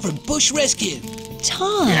 I'm from Bush Rescue.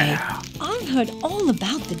 Ty, yeah. I've heard all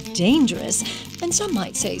about the dangerous, and some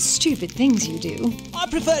might say stupid things you do. I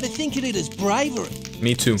prefer to think of it as bravery.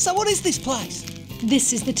 Me too. So what is this place?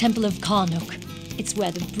 This is the Temple of Karnuk. It's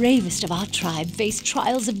where the bravest of our tribe face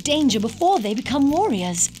trials of danger before they become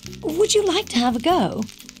warriors. Would you like to have a go?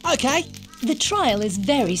 Okay. The trial is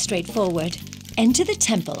very straightforward. Enter the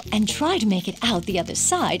temple and try to make it out the other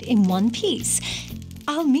side in one piece.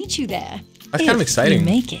 I'll meet you there. That's kind of exciting. You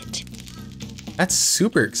make it. That's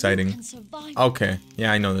super exciting. Okay,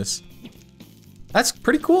 yeah, I know this. That's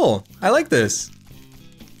pretty cool. I like this.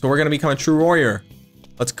 So we're gonna become a true warrior.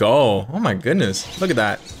 Let's go. Oh my goodness. Look at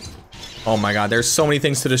that. Oh my god, there's so many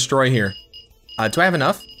things to destroy here. Do I have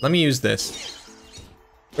enough? Let me use this.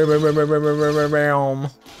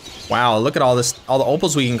 Wow, look at all this, all the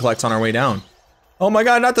opals we can collect on our way down. Oh my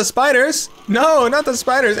god, not the spiders! No, not the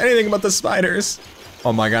spiders, anything but the spiders.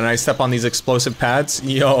 Oh my god, and I step on these explosive pads?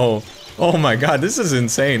 Yo, oh my god, this is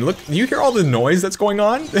insane. Look, you hear all the noise that's going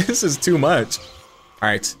on? This is too much. All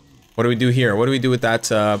right, what do we do here? What do we do with that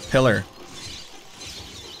pillar?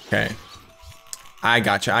 Okay, I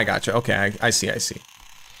gotcha, okay, I see.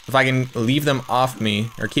 If I can leave them off me,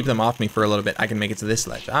 or keep them off me for a little bit, I can make it to this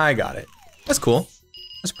ledge. I got it. That's cool.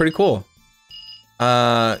 That's pretty cool.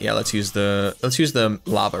 Yeah, let's use the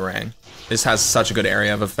lava ring. This has such a good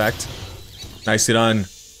area of effect. Nicely done.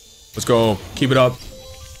 Let's go. Keep it up.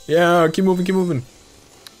 Yeah, keep moving.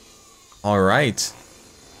 All right.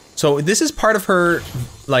 So this is part of her,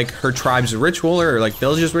 like, her tribe's ritual, or like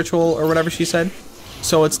village's ritual, or whatever she said.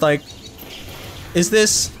 So it's like,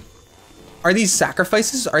 are these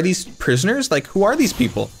sacrifices? Are these prisoners? Like, who are these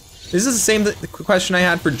people? This is the same question I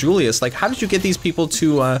had for Julius. Like, how did you get these people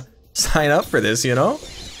to sign up for this, you know?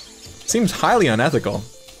 Seems highly unethical.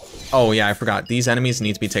 Oh yeah, I forgot. These enemies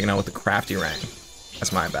need to be taken out with the crafty ring.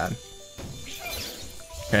 That's my bad.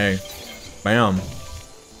 Okay, bam.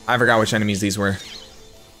 I forgot which enemies these were.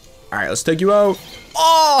 All right, let's take you out.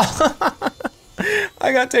 Oh,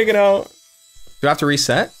 I got taken out. Do I have to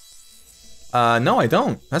reset? No, I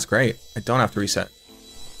don't. That's great. I don't have to reset.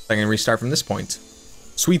 I can restart from this point.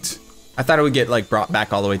 Sweet. I thought it would get like brought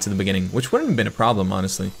back all the way to the beginning, which wouldn't have been a problem,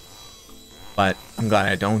 honestly. But I'm glad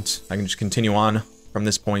I don't. I can just continue on from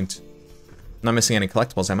this point. I'm not missing any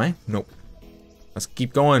collectibles, am I? Nope. Let's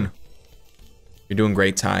keep going. You're doing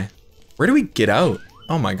great, Ty. Where do we get out?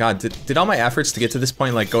 Oh my god, did all my efforts to get to this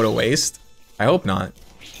point like go to waste? I hope not.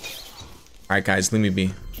 All right, guys, leave me be.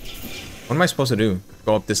 What am I supposed to do?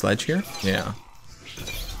 Go up this ledge here? Yeah.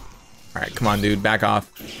 All right, come on, dude, back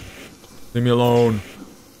off. Leave me alone.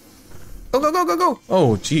 Go.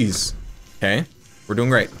 Oh, jeez. Okay, we're doing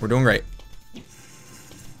great.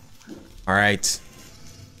 All right.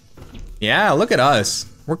 Yeah, look at us.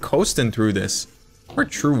 We're coasting through this. We're a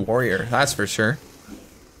true warrior, that's for sure.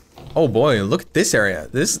 Oh boy, look at this area.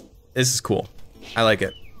 This is cool. I like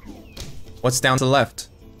it. What's down to the left?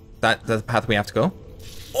 That's the path we have to go?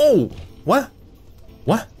 Oh, what?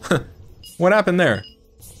 What? What happened there?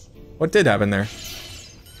 What did happen there?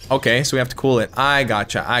 Okay, so we have to cool it. I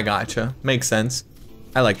gotcha. Makes sense.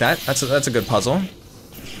 I like that. That's a good puzzle. All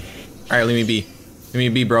right, let me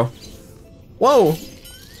be, bro. Whoa!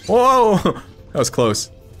 That was close.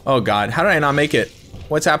 Oh god, how did I not make it?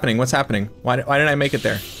 What's happening? Why didn't I make it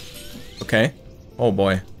there? Okay. Oh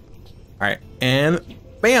boy. All right, and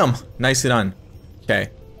bam! Nicely done. Okay,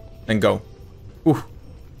 then go. Ooh,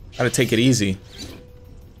 gotta take it easy.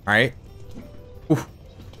 All right. Ooh.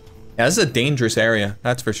 Yeah, this is a dangerous area,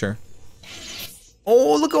 that's for sure.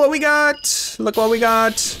 Oh, look at what we got! Love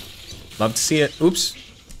to see it. Oops.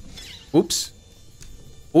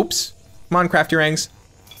 Come on, crafty rings.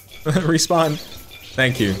 Respawn.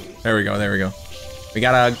 Thank you. There we go. We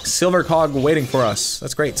got a silver cog waiting for us.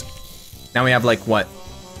 That's great. Now we have like, what?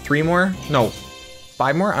 3 more? No,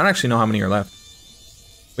 5 more? I don't actually know how many are left.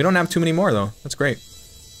 We don't have too many more though. That's great.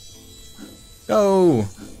 Go.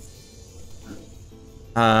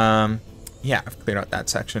 Yeah, I've cleared out that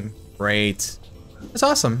section. Great. That's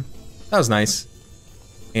awesome. That was nice.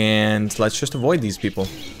 And let's just avoid these people.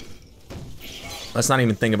 Let's not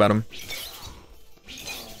even think about them.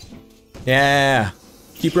 Yeah.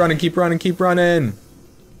 Keep running.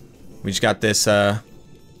 We just got this,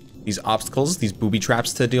 these obstacles, these booby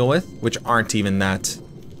traps to deal with, which aren't even that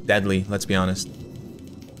deadly, let's be honest.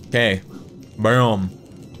 Okay. Boom.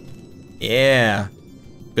 Yeah.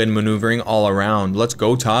 Good maneuvering all around. Let's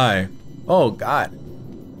go, Ty. Oh, God.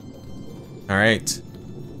 All right.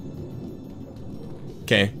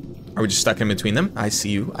 Okay. Are we just stuck in between them? I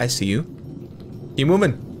see you. Keep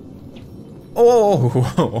moving.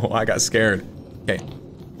 Oh, I got scared. Okay.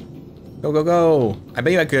 Go. I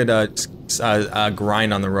bet you I could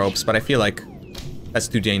grind on the ropes, but I feel like that's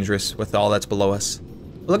too dangerous with all that's below us.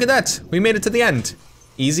 But look at that. We made it to the end.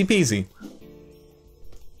 Easy peasy.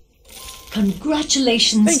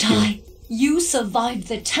 Congratulations, Ty. You survived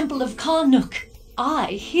the Temple of Karnook.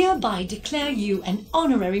 I hereby declare you an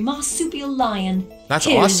honorary marsupial lion. That's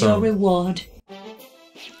Here's awesome. your reward.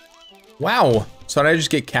 Wow. So did I just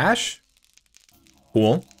get cash?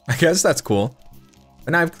 Cool. I guess that's cool.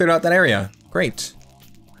 But now I've cleared out that area. Great.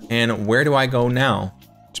 And where do I go now?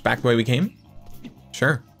 Just back the way we came?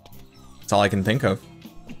 Sure. That's all I can think of.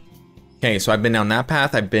 Okay, so I've been down that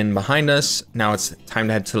path. I've been behind us. Now it's time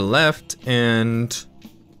to head to the left, and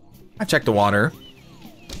I checked the water.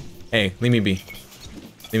 Hey, leave me be.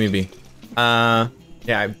 Leave me be. Yeah,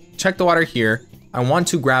 I checked the water here. I want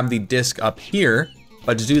to grab the disc up here,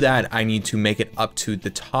 but to do that, I need to make it up to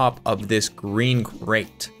the top of this green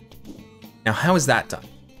crate. Now, how is that done?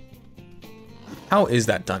 How is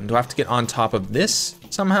that done? Do I have to get on top of this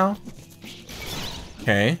somehow?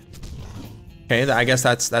 Okay. Okay, I guess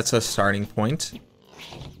that's a starting point.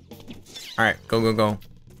 All right, go, go, go.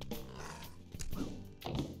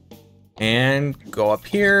 And go up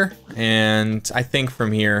here, and I think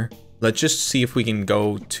from here, let's just see if we can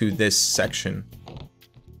go to this section.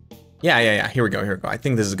 Yeah, here we go, here we go. I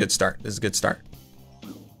think this is a good start, this is a good start.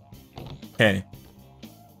 Okay.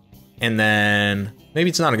 And then, maybe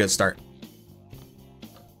it's not a good start.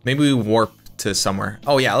 Maybe we warp to somewhere.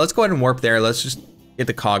 Oh yeah, let's go ahead and warp there. Let's just get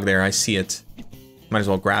the cog there, I see it. Might as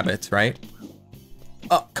well grab it, right?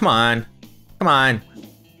 Oh, come on, come on.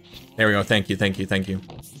 There we go, thank you, thank you, thank you.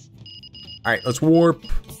 All right, let's warp.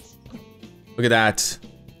 Look at that.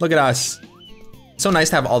 Look at us. So nice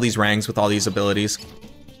to have all these ranks with all these abilities.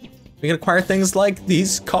 We can acquire things like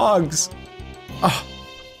these cogs. Oh,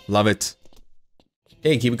 love it.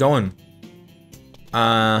 Hey, keep it going.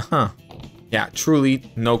 Yeah,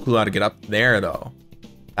 truly no clue how to get up there though.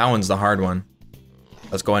 That one's the hard one.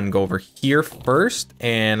 Let's go ahead and go over here first.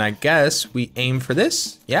 And I guess we aim for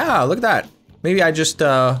this. Yeah, look at that. Maybe I just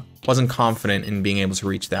wasn't confident in being able to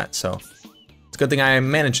reach that, so. It's a good thing I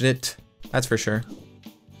managed it, that's for sure.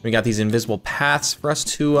 We got these invisible paths for us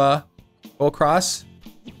to go across.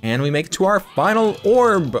 And we make it to our final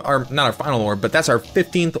orb, or not our final orb, but that's our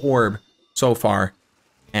 15th orb so far.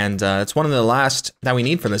 And it's one of the last that we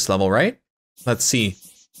need for this level, right? Let's see.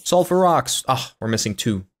 Sulphur Rocks. Oh, we're missing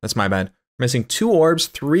 2. That's my bad. We're missing 2 orbs,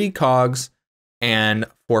 3 cogs, and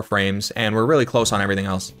 4 frames. And we're really close on everything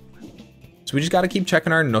else. So we just got to keep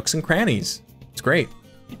checking our nooks and crannies. It's great.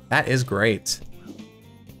 That is great.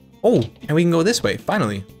 Oh, and we can go this way,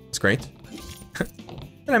 finally. That's great.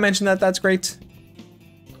 Did I mention that that's great?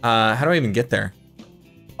 How do I even get there?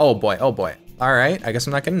 Oh boy, oh boy. All right, I guess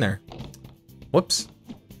I'm not getting there. Whoops.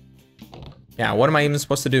 Yeah, what am I even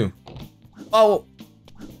supposed to do? Oh,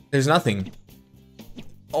 there's nothing.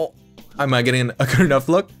 Oh, am I getting a good enough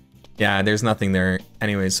look? Yeah, there's nothing there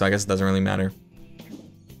anyways, so I guess it doesn't really matter.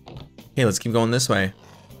 Okay, let's keep going this way.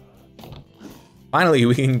 Finally,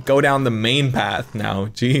 we can go down the main path now,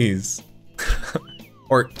 jeez.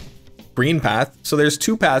 Or green path, so there's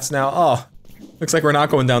 2 paths now. Oh, looks like we're not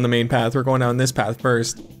going down the main path, we're going down this path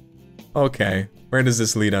first. Okay, where does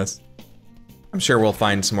this lead us? I'm sure we'll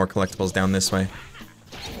find some more collectibles down this way.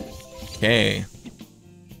 Okay.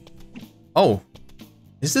 Oh,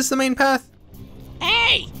 is this the main path?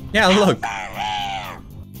 Hey! Yeah, look.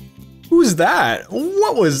 Who's that?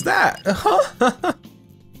 What was that? Huh?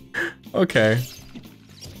 Okay.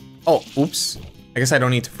 Oh, oops. I guess I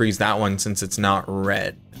don't need to freeze that one since it's not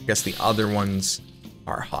red. I guess the other ones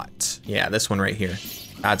are hot. Yeah, this one right here.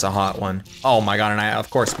 That's a hot one. Oh my god, and I,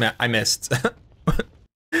 of course, I missed.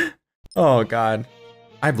 Oh god.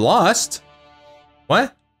 I've lost?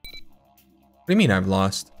 What? What do you mean I've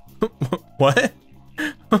lost? What?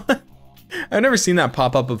 I've never seen that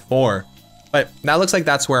pop up before. But that looks like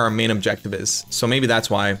that's where our main objective is. So maybe that's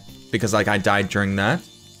why, because like I died during that.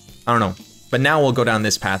 I don't know. But now we'll go down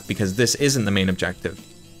this path because this isn't the main objective.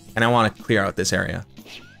 And I want to clear out this area.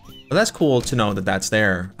 But that's cool to know that that's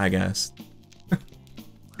there, I guess.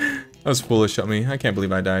 That was foolish of me. I can't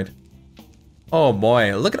believe I died. Oh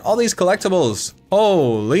boy, look at all these collectibles.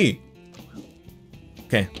 Holy.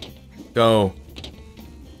 Okay, go.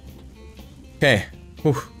 Okay,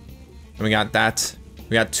 whew. And we got that.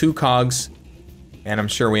 We got 2 cogs. And I'm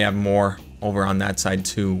sure we have more over on that side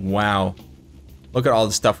too. Wow. Look at all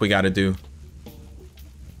the stuff we gotta do.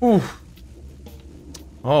 Whew.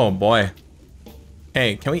 Oh boy.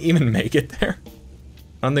 Hey, can we even make it there?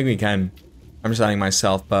 I don't think we can. I'm just letting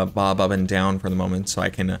myself bob up and down for the moment so I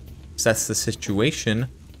can assess the situation.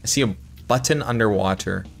 I see a button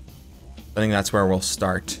underwater. I think that's where we'll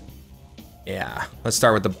start. Yeah, let's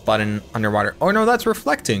start with the button underwater. Oh no, that's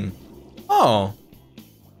reflecting. Oh,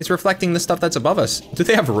 it's reflecting the stuff that's above us. Do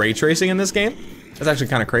they have ray tracing in this game? That's actually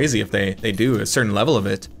kind of crazy if they do a certain level of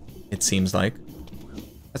it, it seems like.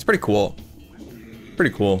 That's pretty cool.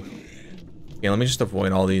 Pretty cool. Okay, let me just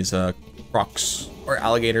avoid all these crocs or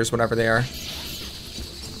alligators, whatever they are.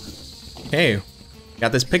 Okay,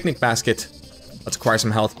 got this picnic basket. Let's acquire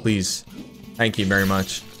some health, please. Thank you very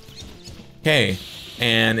much. Okay,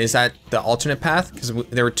 and is that the alternate path? Because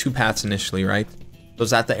there were 2 paths initially, right? So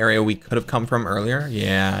is that the area we could have come from earlier?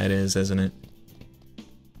 Yeah, it is, isn't it?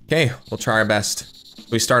 Okay, we'll try our best.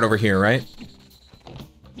 We start over here, right?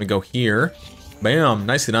 We go here. Bam,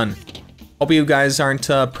 nicely done. Hope you guys aren't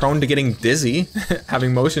prone to getting dizzy,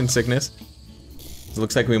 having motion sickness. It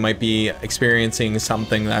looks like we might be experiencing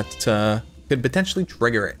something that could potentially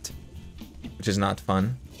trigger it, which is not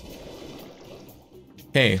fun.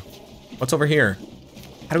 Okay, what's over here?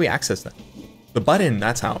 How do we access that? The button,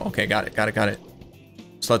 that's how. Okay, got it.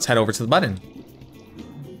 So let's head over to the button.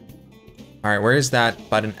 All right, where is that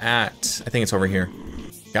button at? I think it's over here.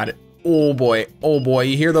 Got it. Oh boy,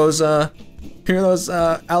 you hear those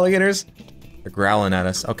alligators? They're growling at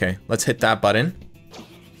us. Okay, let's hit that button.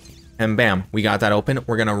 And bam, we got that open.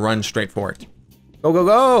 We're gonna run straight for it. Go, go,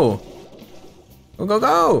 go! Go, go,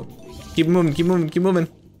 go! Keep moving.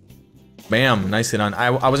 Bam, nicely done. I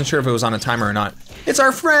wasn't sure if it was on a timer or not. It's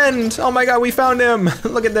our friend! Oh my god, we found him!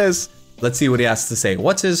 Look at this. Let's see what he has to say.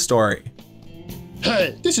 What's his story?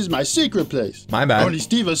 Hey, this is my secret place. My bad. Only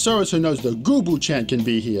Stevosaurus who knows the Gooble chant can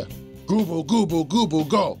be here. Gooble, gooble, gooble,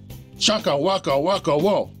 go. Shaka, waka, waka,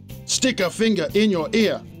 whoa. Stick a finger in your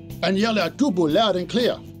ear and yell out Gooble loud and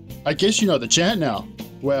clear. I guess you know the chant now.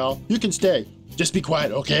 Well, you can stay. Just be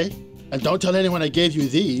quiet, okay? And don't tell anyone I gave you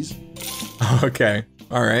these. Okay.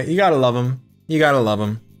 All right. You gotta love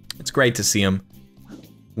him. It's great to see him.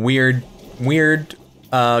 Weird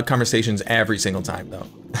conversations every single time, though.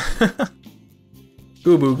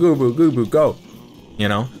 Goo-boo, go. You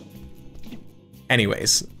know?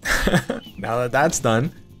 Anyways. Now that that's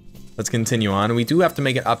done, let's continue on. We do have to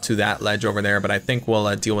make it up to that ledge over there, but I think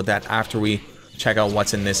we'll deal with that after we check out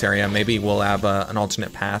what's in this area. Maybe we'll have an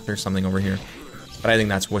alternate path or something over here. But I think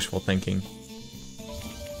that's wishful thinking.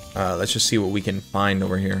 Let's just see what we can find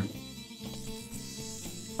over here.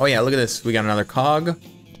 Oh yeah, look at this. We got another cog,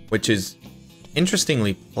 which is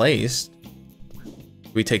interestingly placed. Do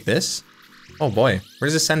we take this? Oh boy, where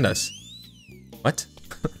does this send us? What?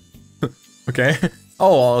 Okay.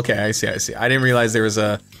 Oh, okay, I see. I didn't realize there was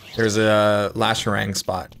a Lasharang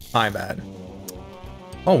spot. My bad.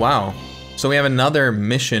 Oh wow. So we have another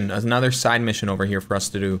mission, another side mission over here for us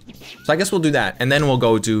to do. So I guess we'll do that, and then we'll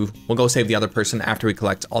go save the other person after we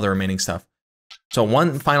collect all the remaining stuff. So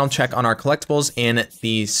one final check on our collectibles in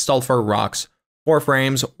the Sulphur Rocks. 4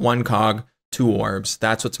 frames, 1 cog, 2 orbs.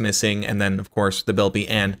 That's what's missing, and then of course the Bilby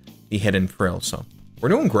and the hidden frill. So we're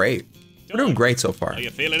doing great. We're doing great so far. Are you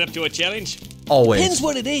feeling up to a challenge? Always. Depends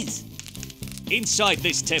what it is. Inside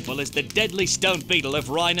this temple is the deadly stone beetle of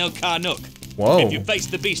Rhino Karnook. Whoa. If you face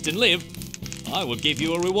the beast and live, I will give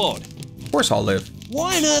you a reward. Of course I'll live.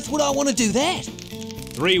 Why on earth would I want to do that?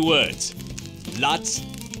 3 words. Lots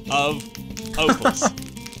of opals.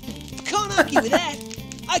 Can't argue with that.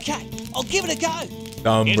 Okay, I'll give it a go.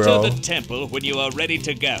 Dumb, Enter bro. the temple when you are ready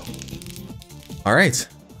to go. All right.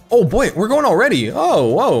 Oh boy, we're going already. Oh,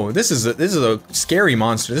 whoa. This is a scary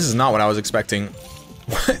monster. This is not what I was expecting.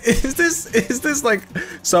 What is this? Is this like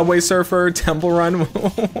Subway Surfer Temple Run?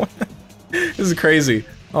 This is crazy.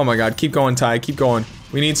 Oh my god, keep going, Ty, keep going.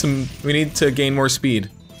 We need to gain more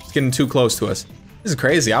speed. It's getting too close to us. This is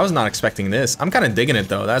crazy. I was not expecting this. I'm kind of digging it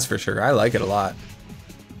though, that's for sure. I like it a lot.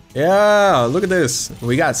 Yeah, look at this.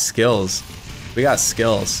 We got skills.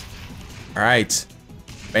 All right.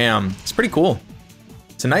 Bam. It's pretty cool.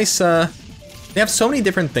 It's a nice, they have so many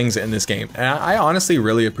different things in this game, and I honestly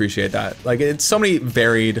really appreciate that. Like, it's so many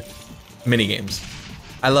varied mini games.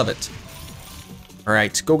 I love it. All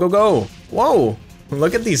right, go, go, go. Whoa,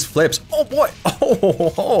 look at these flips. Oh boy.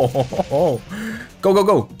 Oh. Go, go,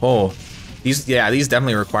 go. Oh, these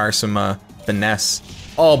definitely require some finesse.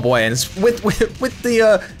 Oh boy, and it's with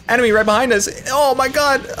the enemy right behind us. Oh my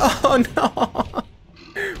god. Oh no.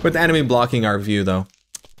 With the enemy blocking our view though,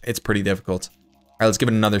 it's pretty difficult. All right, let's give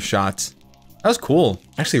it another shot. That was cool.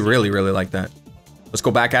 I actually really like that. Let's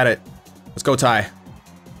go back at it. Let's go, Ty.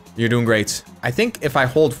 You're doing great. I think if I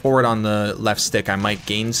hold forward on the left stick, I might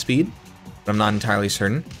gain speed, but I'm not entirely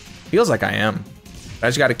certain. Feels like I am. But I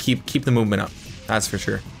just gotta keep the movement up. That's for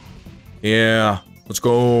sure. Yeah, let's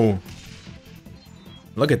go.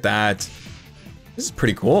 Look at that. This is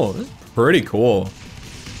pretty cool. All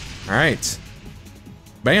right.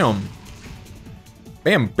 Bam.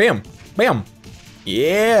 Bam, bam, bam.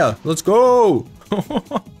 Yeah, let's go.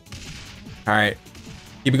 All right,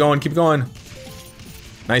 keep it going.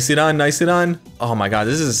 Nicely done. Oh my god,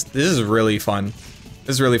 this is really fun.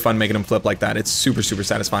 This is really fun making them flip like that. It's super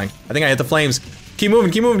satisfying. I think I hit the flames. Keep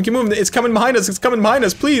moving. It's coming behind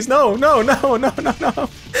us. Please, no.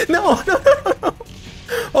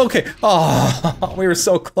 Okay. Oh, we were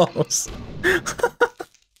so close.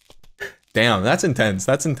 Damn, that's intense.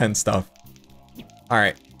 That's intense stuff. All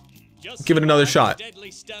right. Give it another shot.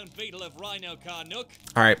 Deadly stone beetle of Rhino Karnook.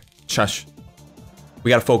 All right, shush. We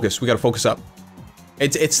gotta focus up.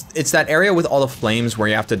 It's that area with all the flames where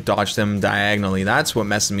you have to dodge them diagonally. That's what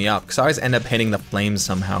messes me up, because I always end up hitting the flames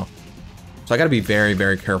somehow. So I gotta be very,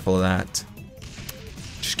 very careful of that.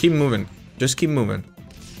 Just keep moving. Just keep moving.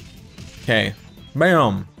 Okay.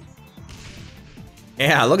 Bam.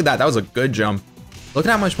 Yeah, look at that. That was a good jump. Look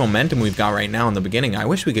at how much momentum we've got right now in the beginning. I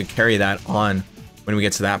wish we could carry that on when we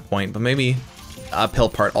get to that point, but maybe the uphill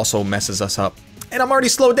part also messes us up. And I'm already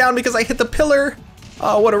slowed down because I hit the pillar.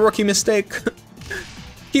 Oh, what a rookie mistake.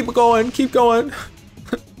 Keep going,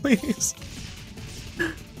 please.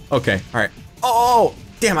 Okay, all right. Oh,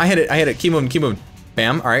 damn, I hit it, Keep moving.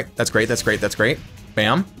 Bam, all right, that's great.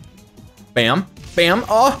 Bam, bam, bam.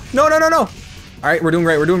 Oh, no. All right, we're doing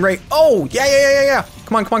great. Oh, yeah.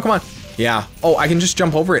 Come on. Yeah, oh, I can just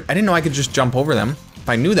jump over it. I didn't know I could just jump over them. If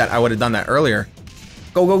I knew that, I would have done that earlier.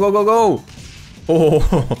 Go.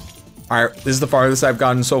 Oh, all right, this is the farthest I've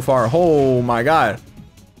gotten so far. Oh my God.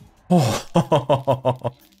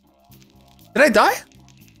 Oh, did I die?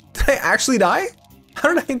 Did I actually die?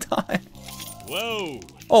 How did I die? Whoa.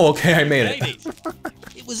 Oh, okay, I made it.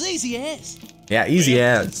 It was easy as. Yeah, easy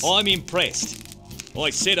as. I'm impressed. I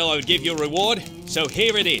said I would give you a reward, so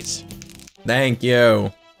here it is. Thank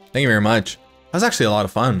you. Thank you very much. That was actually a lot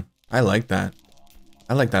of fun. I like that.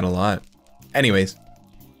 I like that a lot. Anyways,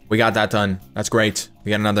 we got that done. That's great.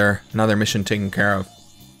 We got another mission taken care of.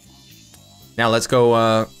 Now let's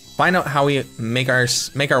go find out how we make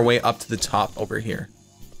our way up to the top over here.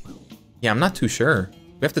 Yeah, I'm not too sure.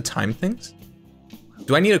 We have to time things?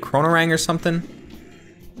 Do I need a chronorang or something?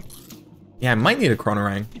 Yeah, I might need a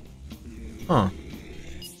chronorang. Huh.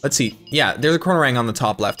 Let's see. Yeah, there's a chronorang on the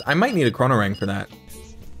top left. I might need a chronorang for that.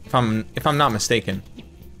 If I'm not mistaken.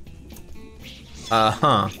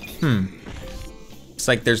 It's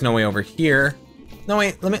like there's no way over here. No,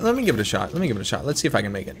 wait, let me give it a shot. Let's see if I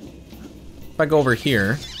can make it. If I go over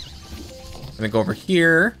here, I'm gonna go over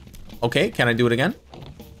here. Okay, can I do it again?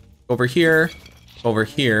 Over here,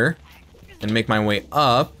 and make my way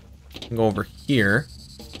up, and go over here.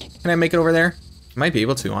 Can I make it over there? I might be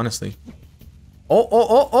able to, honestly.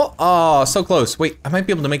 Oh, so close. Wait, I might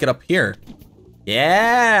be able to make it up here.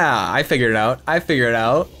 Yeah, I figured it out.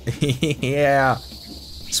 Yeah.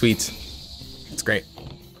 Sweet. That's great.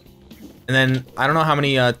 And then, I don't know how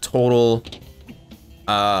many total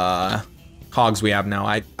cogs we have now.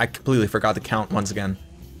 I completely forgot to count once again.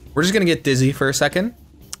 We're just gonna get dizzy for a second.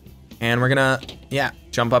 And we're gonna, yeah,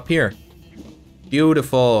 jump up here.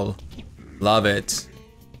 Beautiful. Love it.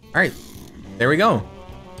 All right, there we go.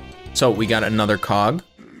 So we got another cog.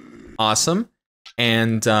 Awesome.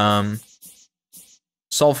 And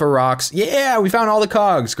sulfur rocks. Yeah, we found all the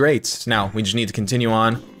cogs. Great. Now we just need to continue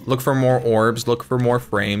on. Look for more orbs, look for more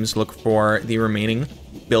frames, look for the remaining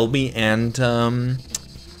Bilby and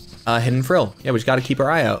hidden frill. Yeah, we just gotta keep our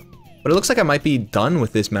eye out. But it looks like I might be done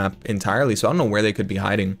with this map entirely, so I don't know where they could be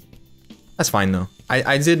hiding. That's fine though.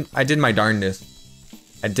 I did my darndest.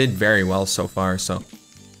 I did very well so far, so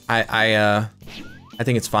I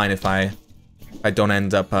think it's fine if I don't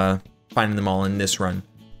end up finding them all in this run.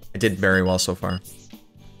 I did very well so far.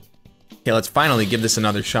 Okay, let's finally give this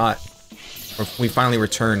another shot. We finally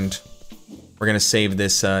returned. We're gonna save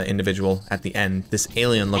this individual at the end. This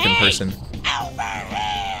alien-looking person.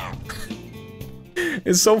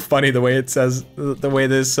 It's so funny the way it says, the way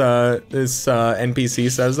this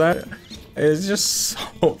NPC says that. It's just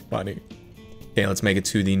so funny. Okay, let's make it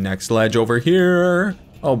to the next ledge over here.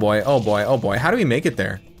 Oh boy, oh boy, oh boy. How do we make it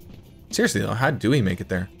there? Seriously though, how do we make it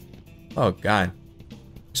there? Oh god.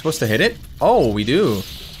 We're supposed to hit it? Oh, we do.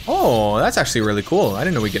 Oh, that's actually really cool. I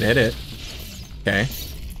didn't know we could hit it. Okay.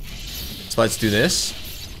 So let's do this.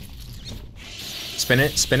 Spin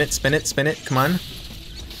it, spin it, spin it, spin it. Come on.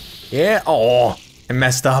 Yeah. Oh, I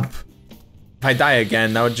messed up. If I die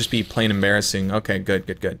again, that would just be plain embarrassing. Okay, good,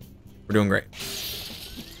 good, good. We're doing great.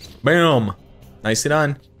 Boom. Nicely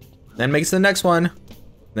done. Then makes the next one.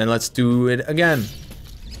 Then let's do it again.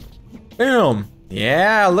 Boom.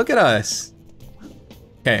 Yeah, look at us.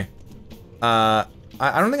 Okay. I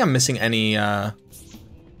don't think I'm missing any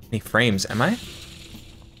frames, am I?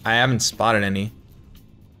 I haven't spotted any.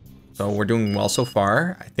 So we're doing well so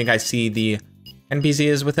far. I think I see the NPC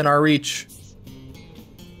is within our reach.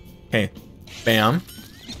 Okay. Bam.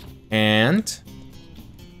 And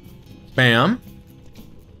bam.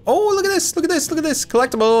 Oh, look at this, look at this, look at this.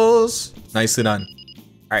 Collectibles. Nicely done.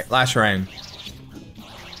 All right, last round.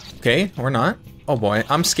 Okay, or not. Oh boy,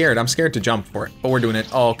 I'm scared to jump for it, but we're doing it.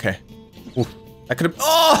 Oh, okay. Ooh, that could have,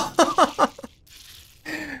 oh!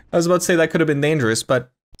 I was about to say that could have been dangerous,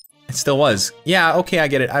 but it still was. Yeah, okay, I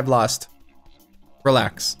get it, I've lost.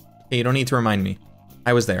 Relax. Okay, you don't need to remind me.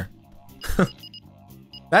 I was there.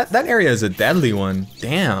 That area is a deadly one.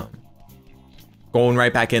 Damn. Going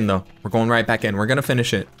right back in though. We're going right back in. We're gonna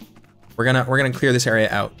finish it. We're gonna clear this area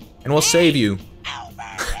out, and we'll save you.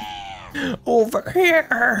 Over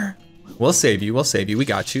here. We'll save you. We'll save you. We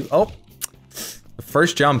got you. Oh, the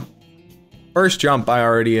first jump. First jump. I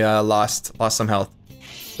already lost some health.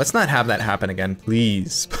 Let's not have that happen again,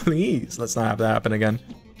 please. Please. Let's not have that happen again.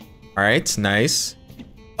 All right. Nice.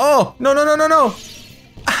 Oh no no no no no!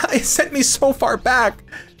 It sent me so far back.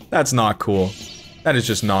 That's not cool. That is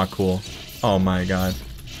just not cool. Oh my god.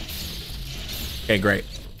 Okay, great.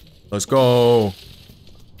 Let's go.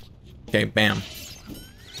 Okay, bam.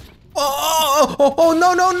 Oh,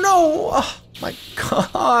 no, no, no. Oh my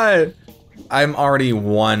god. I'm already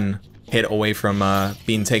one hit away from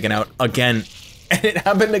being taken out again. And it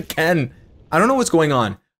happened again. I don't know what's going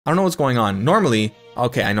on. I don't know what's going on. Normally,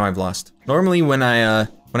 okay, I know I've lost. Normally when I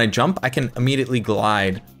jump, I can immediately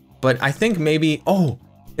glide. But I think maybe, oh,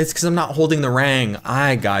 it's because I'm not holding the rang.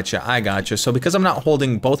 I gotcha. So because I'm not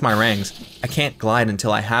holding both my rangs, I can't glide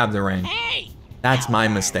until I have the rang. That's my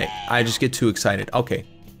mistake. I just get too excited. Okay.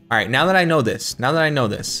 All right, now that I know this,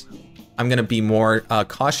 I'm gonna be more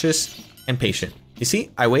cautious and patient. You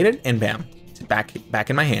see, I waited and bam, it's back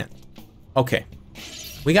in my hand. Okay,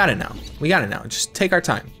 we got it now. Just take our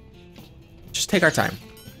time.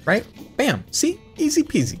 Right? Bam, see, easy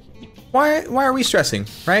peasy. Why are we stressing,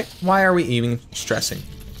 right? Why are we even stressing?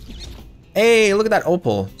 Hey, look at that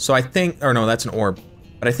opal. So I think, or no, that's an orb.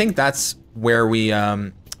 But I think that's where we,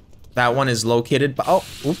 that one is located by, oh,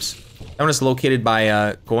 oops. That one is located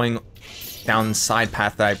by going down the side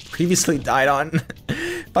path that I previously died on.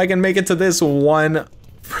 If I can make it to this one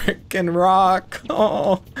freaking rock.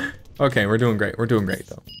 Oh. Okay, we're doing great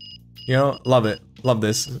though. You know, love it. Love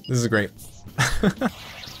this. This is great.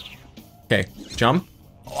 Okay, jump.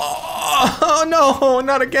 Oh no,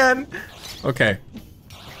 not again. Okay.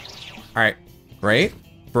 All right, great.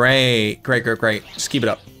 Just keep it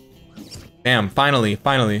up. Bam, finally.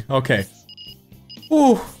 Okay.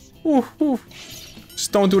 Ooh.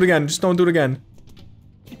 Just don't do it again.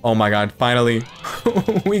 Oh my god, finally.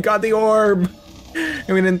 We got the orb. And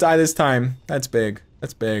we didn't die this time. That's big.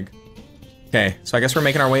 Okay, so I guess we're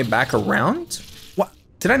making our way back around. What?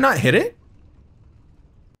 Did I not hit it?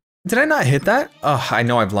 Did I not hit that? Oh, I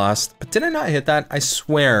know I've lost. But did I not hit that? I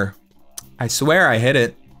swear I hit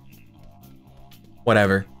it.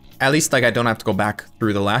 Whatever. At least like I don't have to go back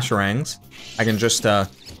through the last rangs. I can just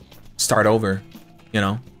start over, you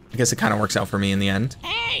know? I guess it kind of works out for me in the end.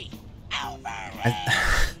 Hey!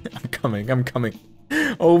 I'm coming.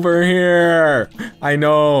 Over here! I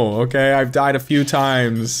know, okay? I've died a few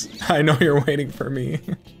times. I know you're waiting for me.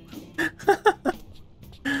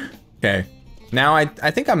 Okay. Now I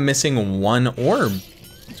think I'm missing one orb.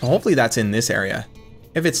 So hopefully that's in this area.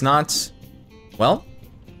 If it's not, well,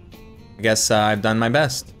 I guess I've done my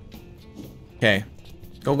best. Okay.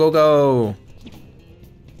 Go.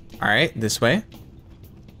 All right, this way.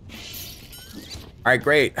 All right,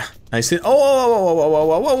 great. I see.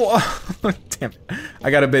 Oh, damn it.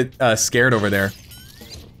 I got a bit scared over there.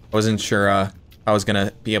 I wasn't sure I was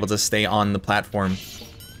gonna be able to stay on the platform.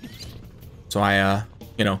 So I,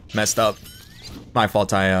 you know, messed up. My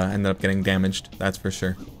fault, I ended up getting damaged, that's for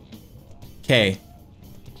sure. Okay.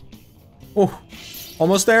 Oh,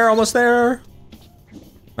 almost there.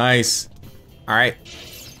 Nice. All right.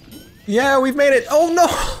 Yeah, we've made it. Oh no,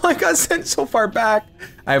 I got sent so far back.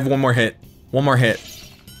 I have one more hit.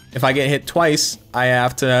 If I get hit twice, I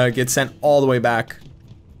have to get sent all the way back.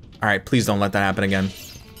 All right, please don't let that happen again.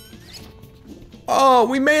 Oh,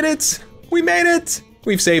 we made it.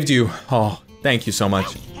 We've saved you. Oh, thank you so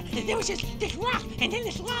much. There was this rock, and then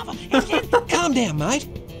this lava, and then... Calm down, mate.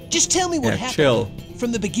 Just tell me what happened chill.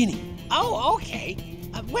 From the beginning. Oh, okay.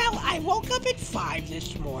 Well, I woke up at 5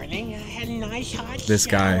 this morning. I had a nice hot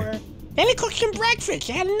shower. Then I cooked some breakfast.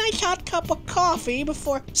 I had a nice hot cup of coffee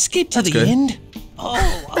before... Skip to the end?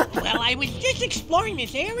 Oh, well, I was just exploring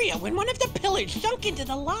this area when one of the pillars sunk into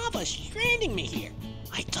the lava, stranding me here.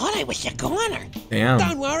 I thought I was a goner. Damn.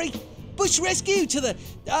 Don't worry. Bush rescue to the,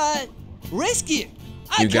 rescue.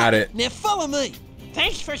 You got it. Now follow me.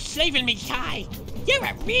 Thanks for saving me, Ty. You're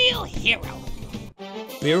a real hero.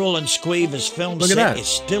 Birrell and Squeever's film Look at set that. is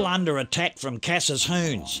still under attack from Cass's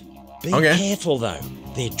hoons. Be Okay. careful though.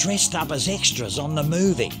 They're dressed up as extras on the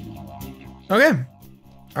movie. Okay.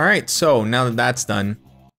 All right, so now that that's done,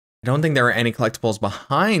 I don't think there are any collectibles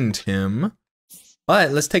behind him,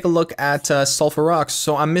 but let's take a look at Sulphur Rocks.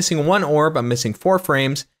 So I'm missing one orb, I'm missing 4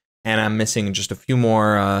 frames, and I'm missing just a few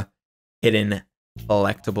more hidden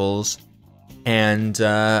collectibles. And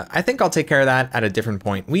I think I'll take care of that at a different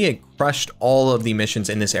point. We had crushed all of the missions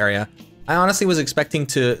in this area. I honestly was expecting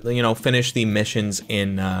to, you know, finish the missions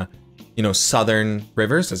in, you know, Southern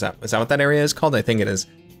Rivers. Is that what that area is called? I think it is.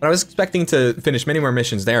 But I was expecting to finish many more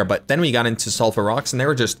missions there, but then we got into Sulphur Rocks and there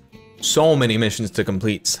were just so many missions to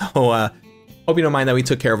complete. So, hope you don't mind that we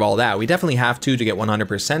took care of all that. We definitely have to get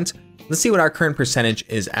 100%. Let's see what our current percentage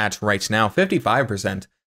is at right now, 55%.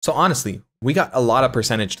 So honestly, we got a lot of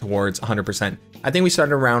percentage towards 100%. I think we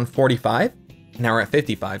started around 45, now we're at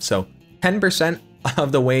 55. So 10%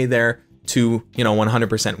 of the way there to, you know,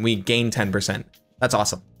 100%. We gained 10%. That's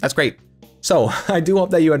awesome. That's great. So I do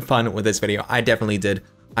hope that you had fun with this video. I definitely did.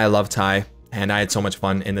 I love Ty and I had so much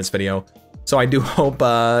fun in this video. So I do hope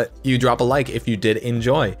you drop a like if you did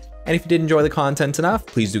enjoy. And if you did enjoy the content enough,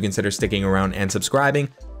 please do consider sticking around and subscribing.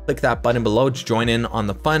 Click that button below to join in on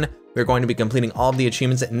the fun. We're going to be completing all of the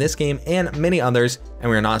achievements in this game and many others, and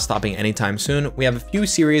we are not stopping anytime soon. We have a few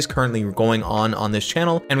series currently going on this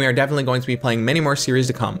channel, and we are definitely going to be playing many more series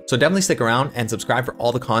to come. So definitely stick around and subscribe for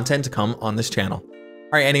all the content to come on this channel. All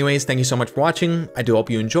right, anyways, thank you so much for watching. I do hope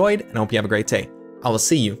you enjoyed, and I hope you have a great day. I will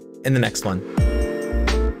see you in the next one.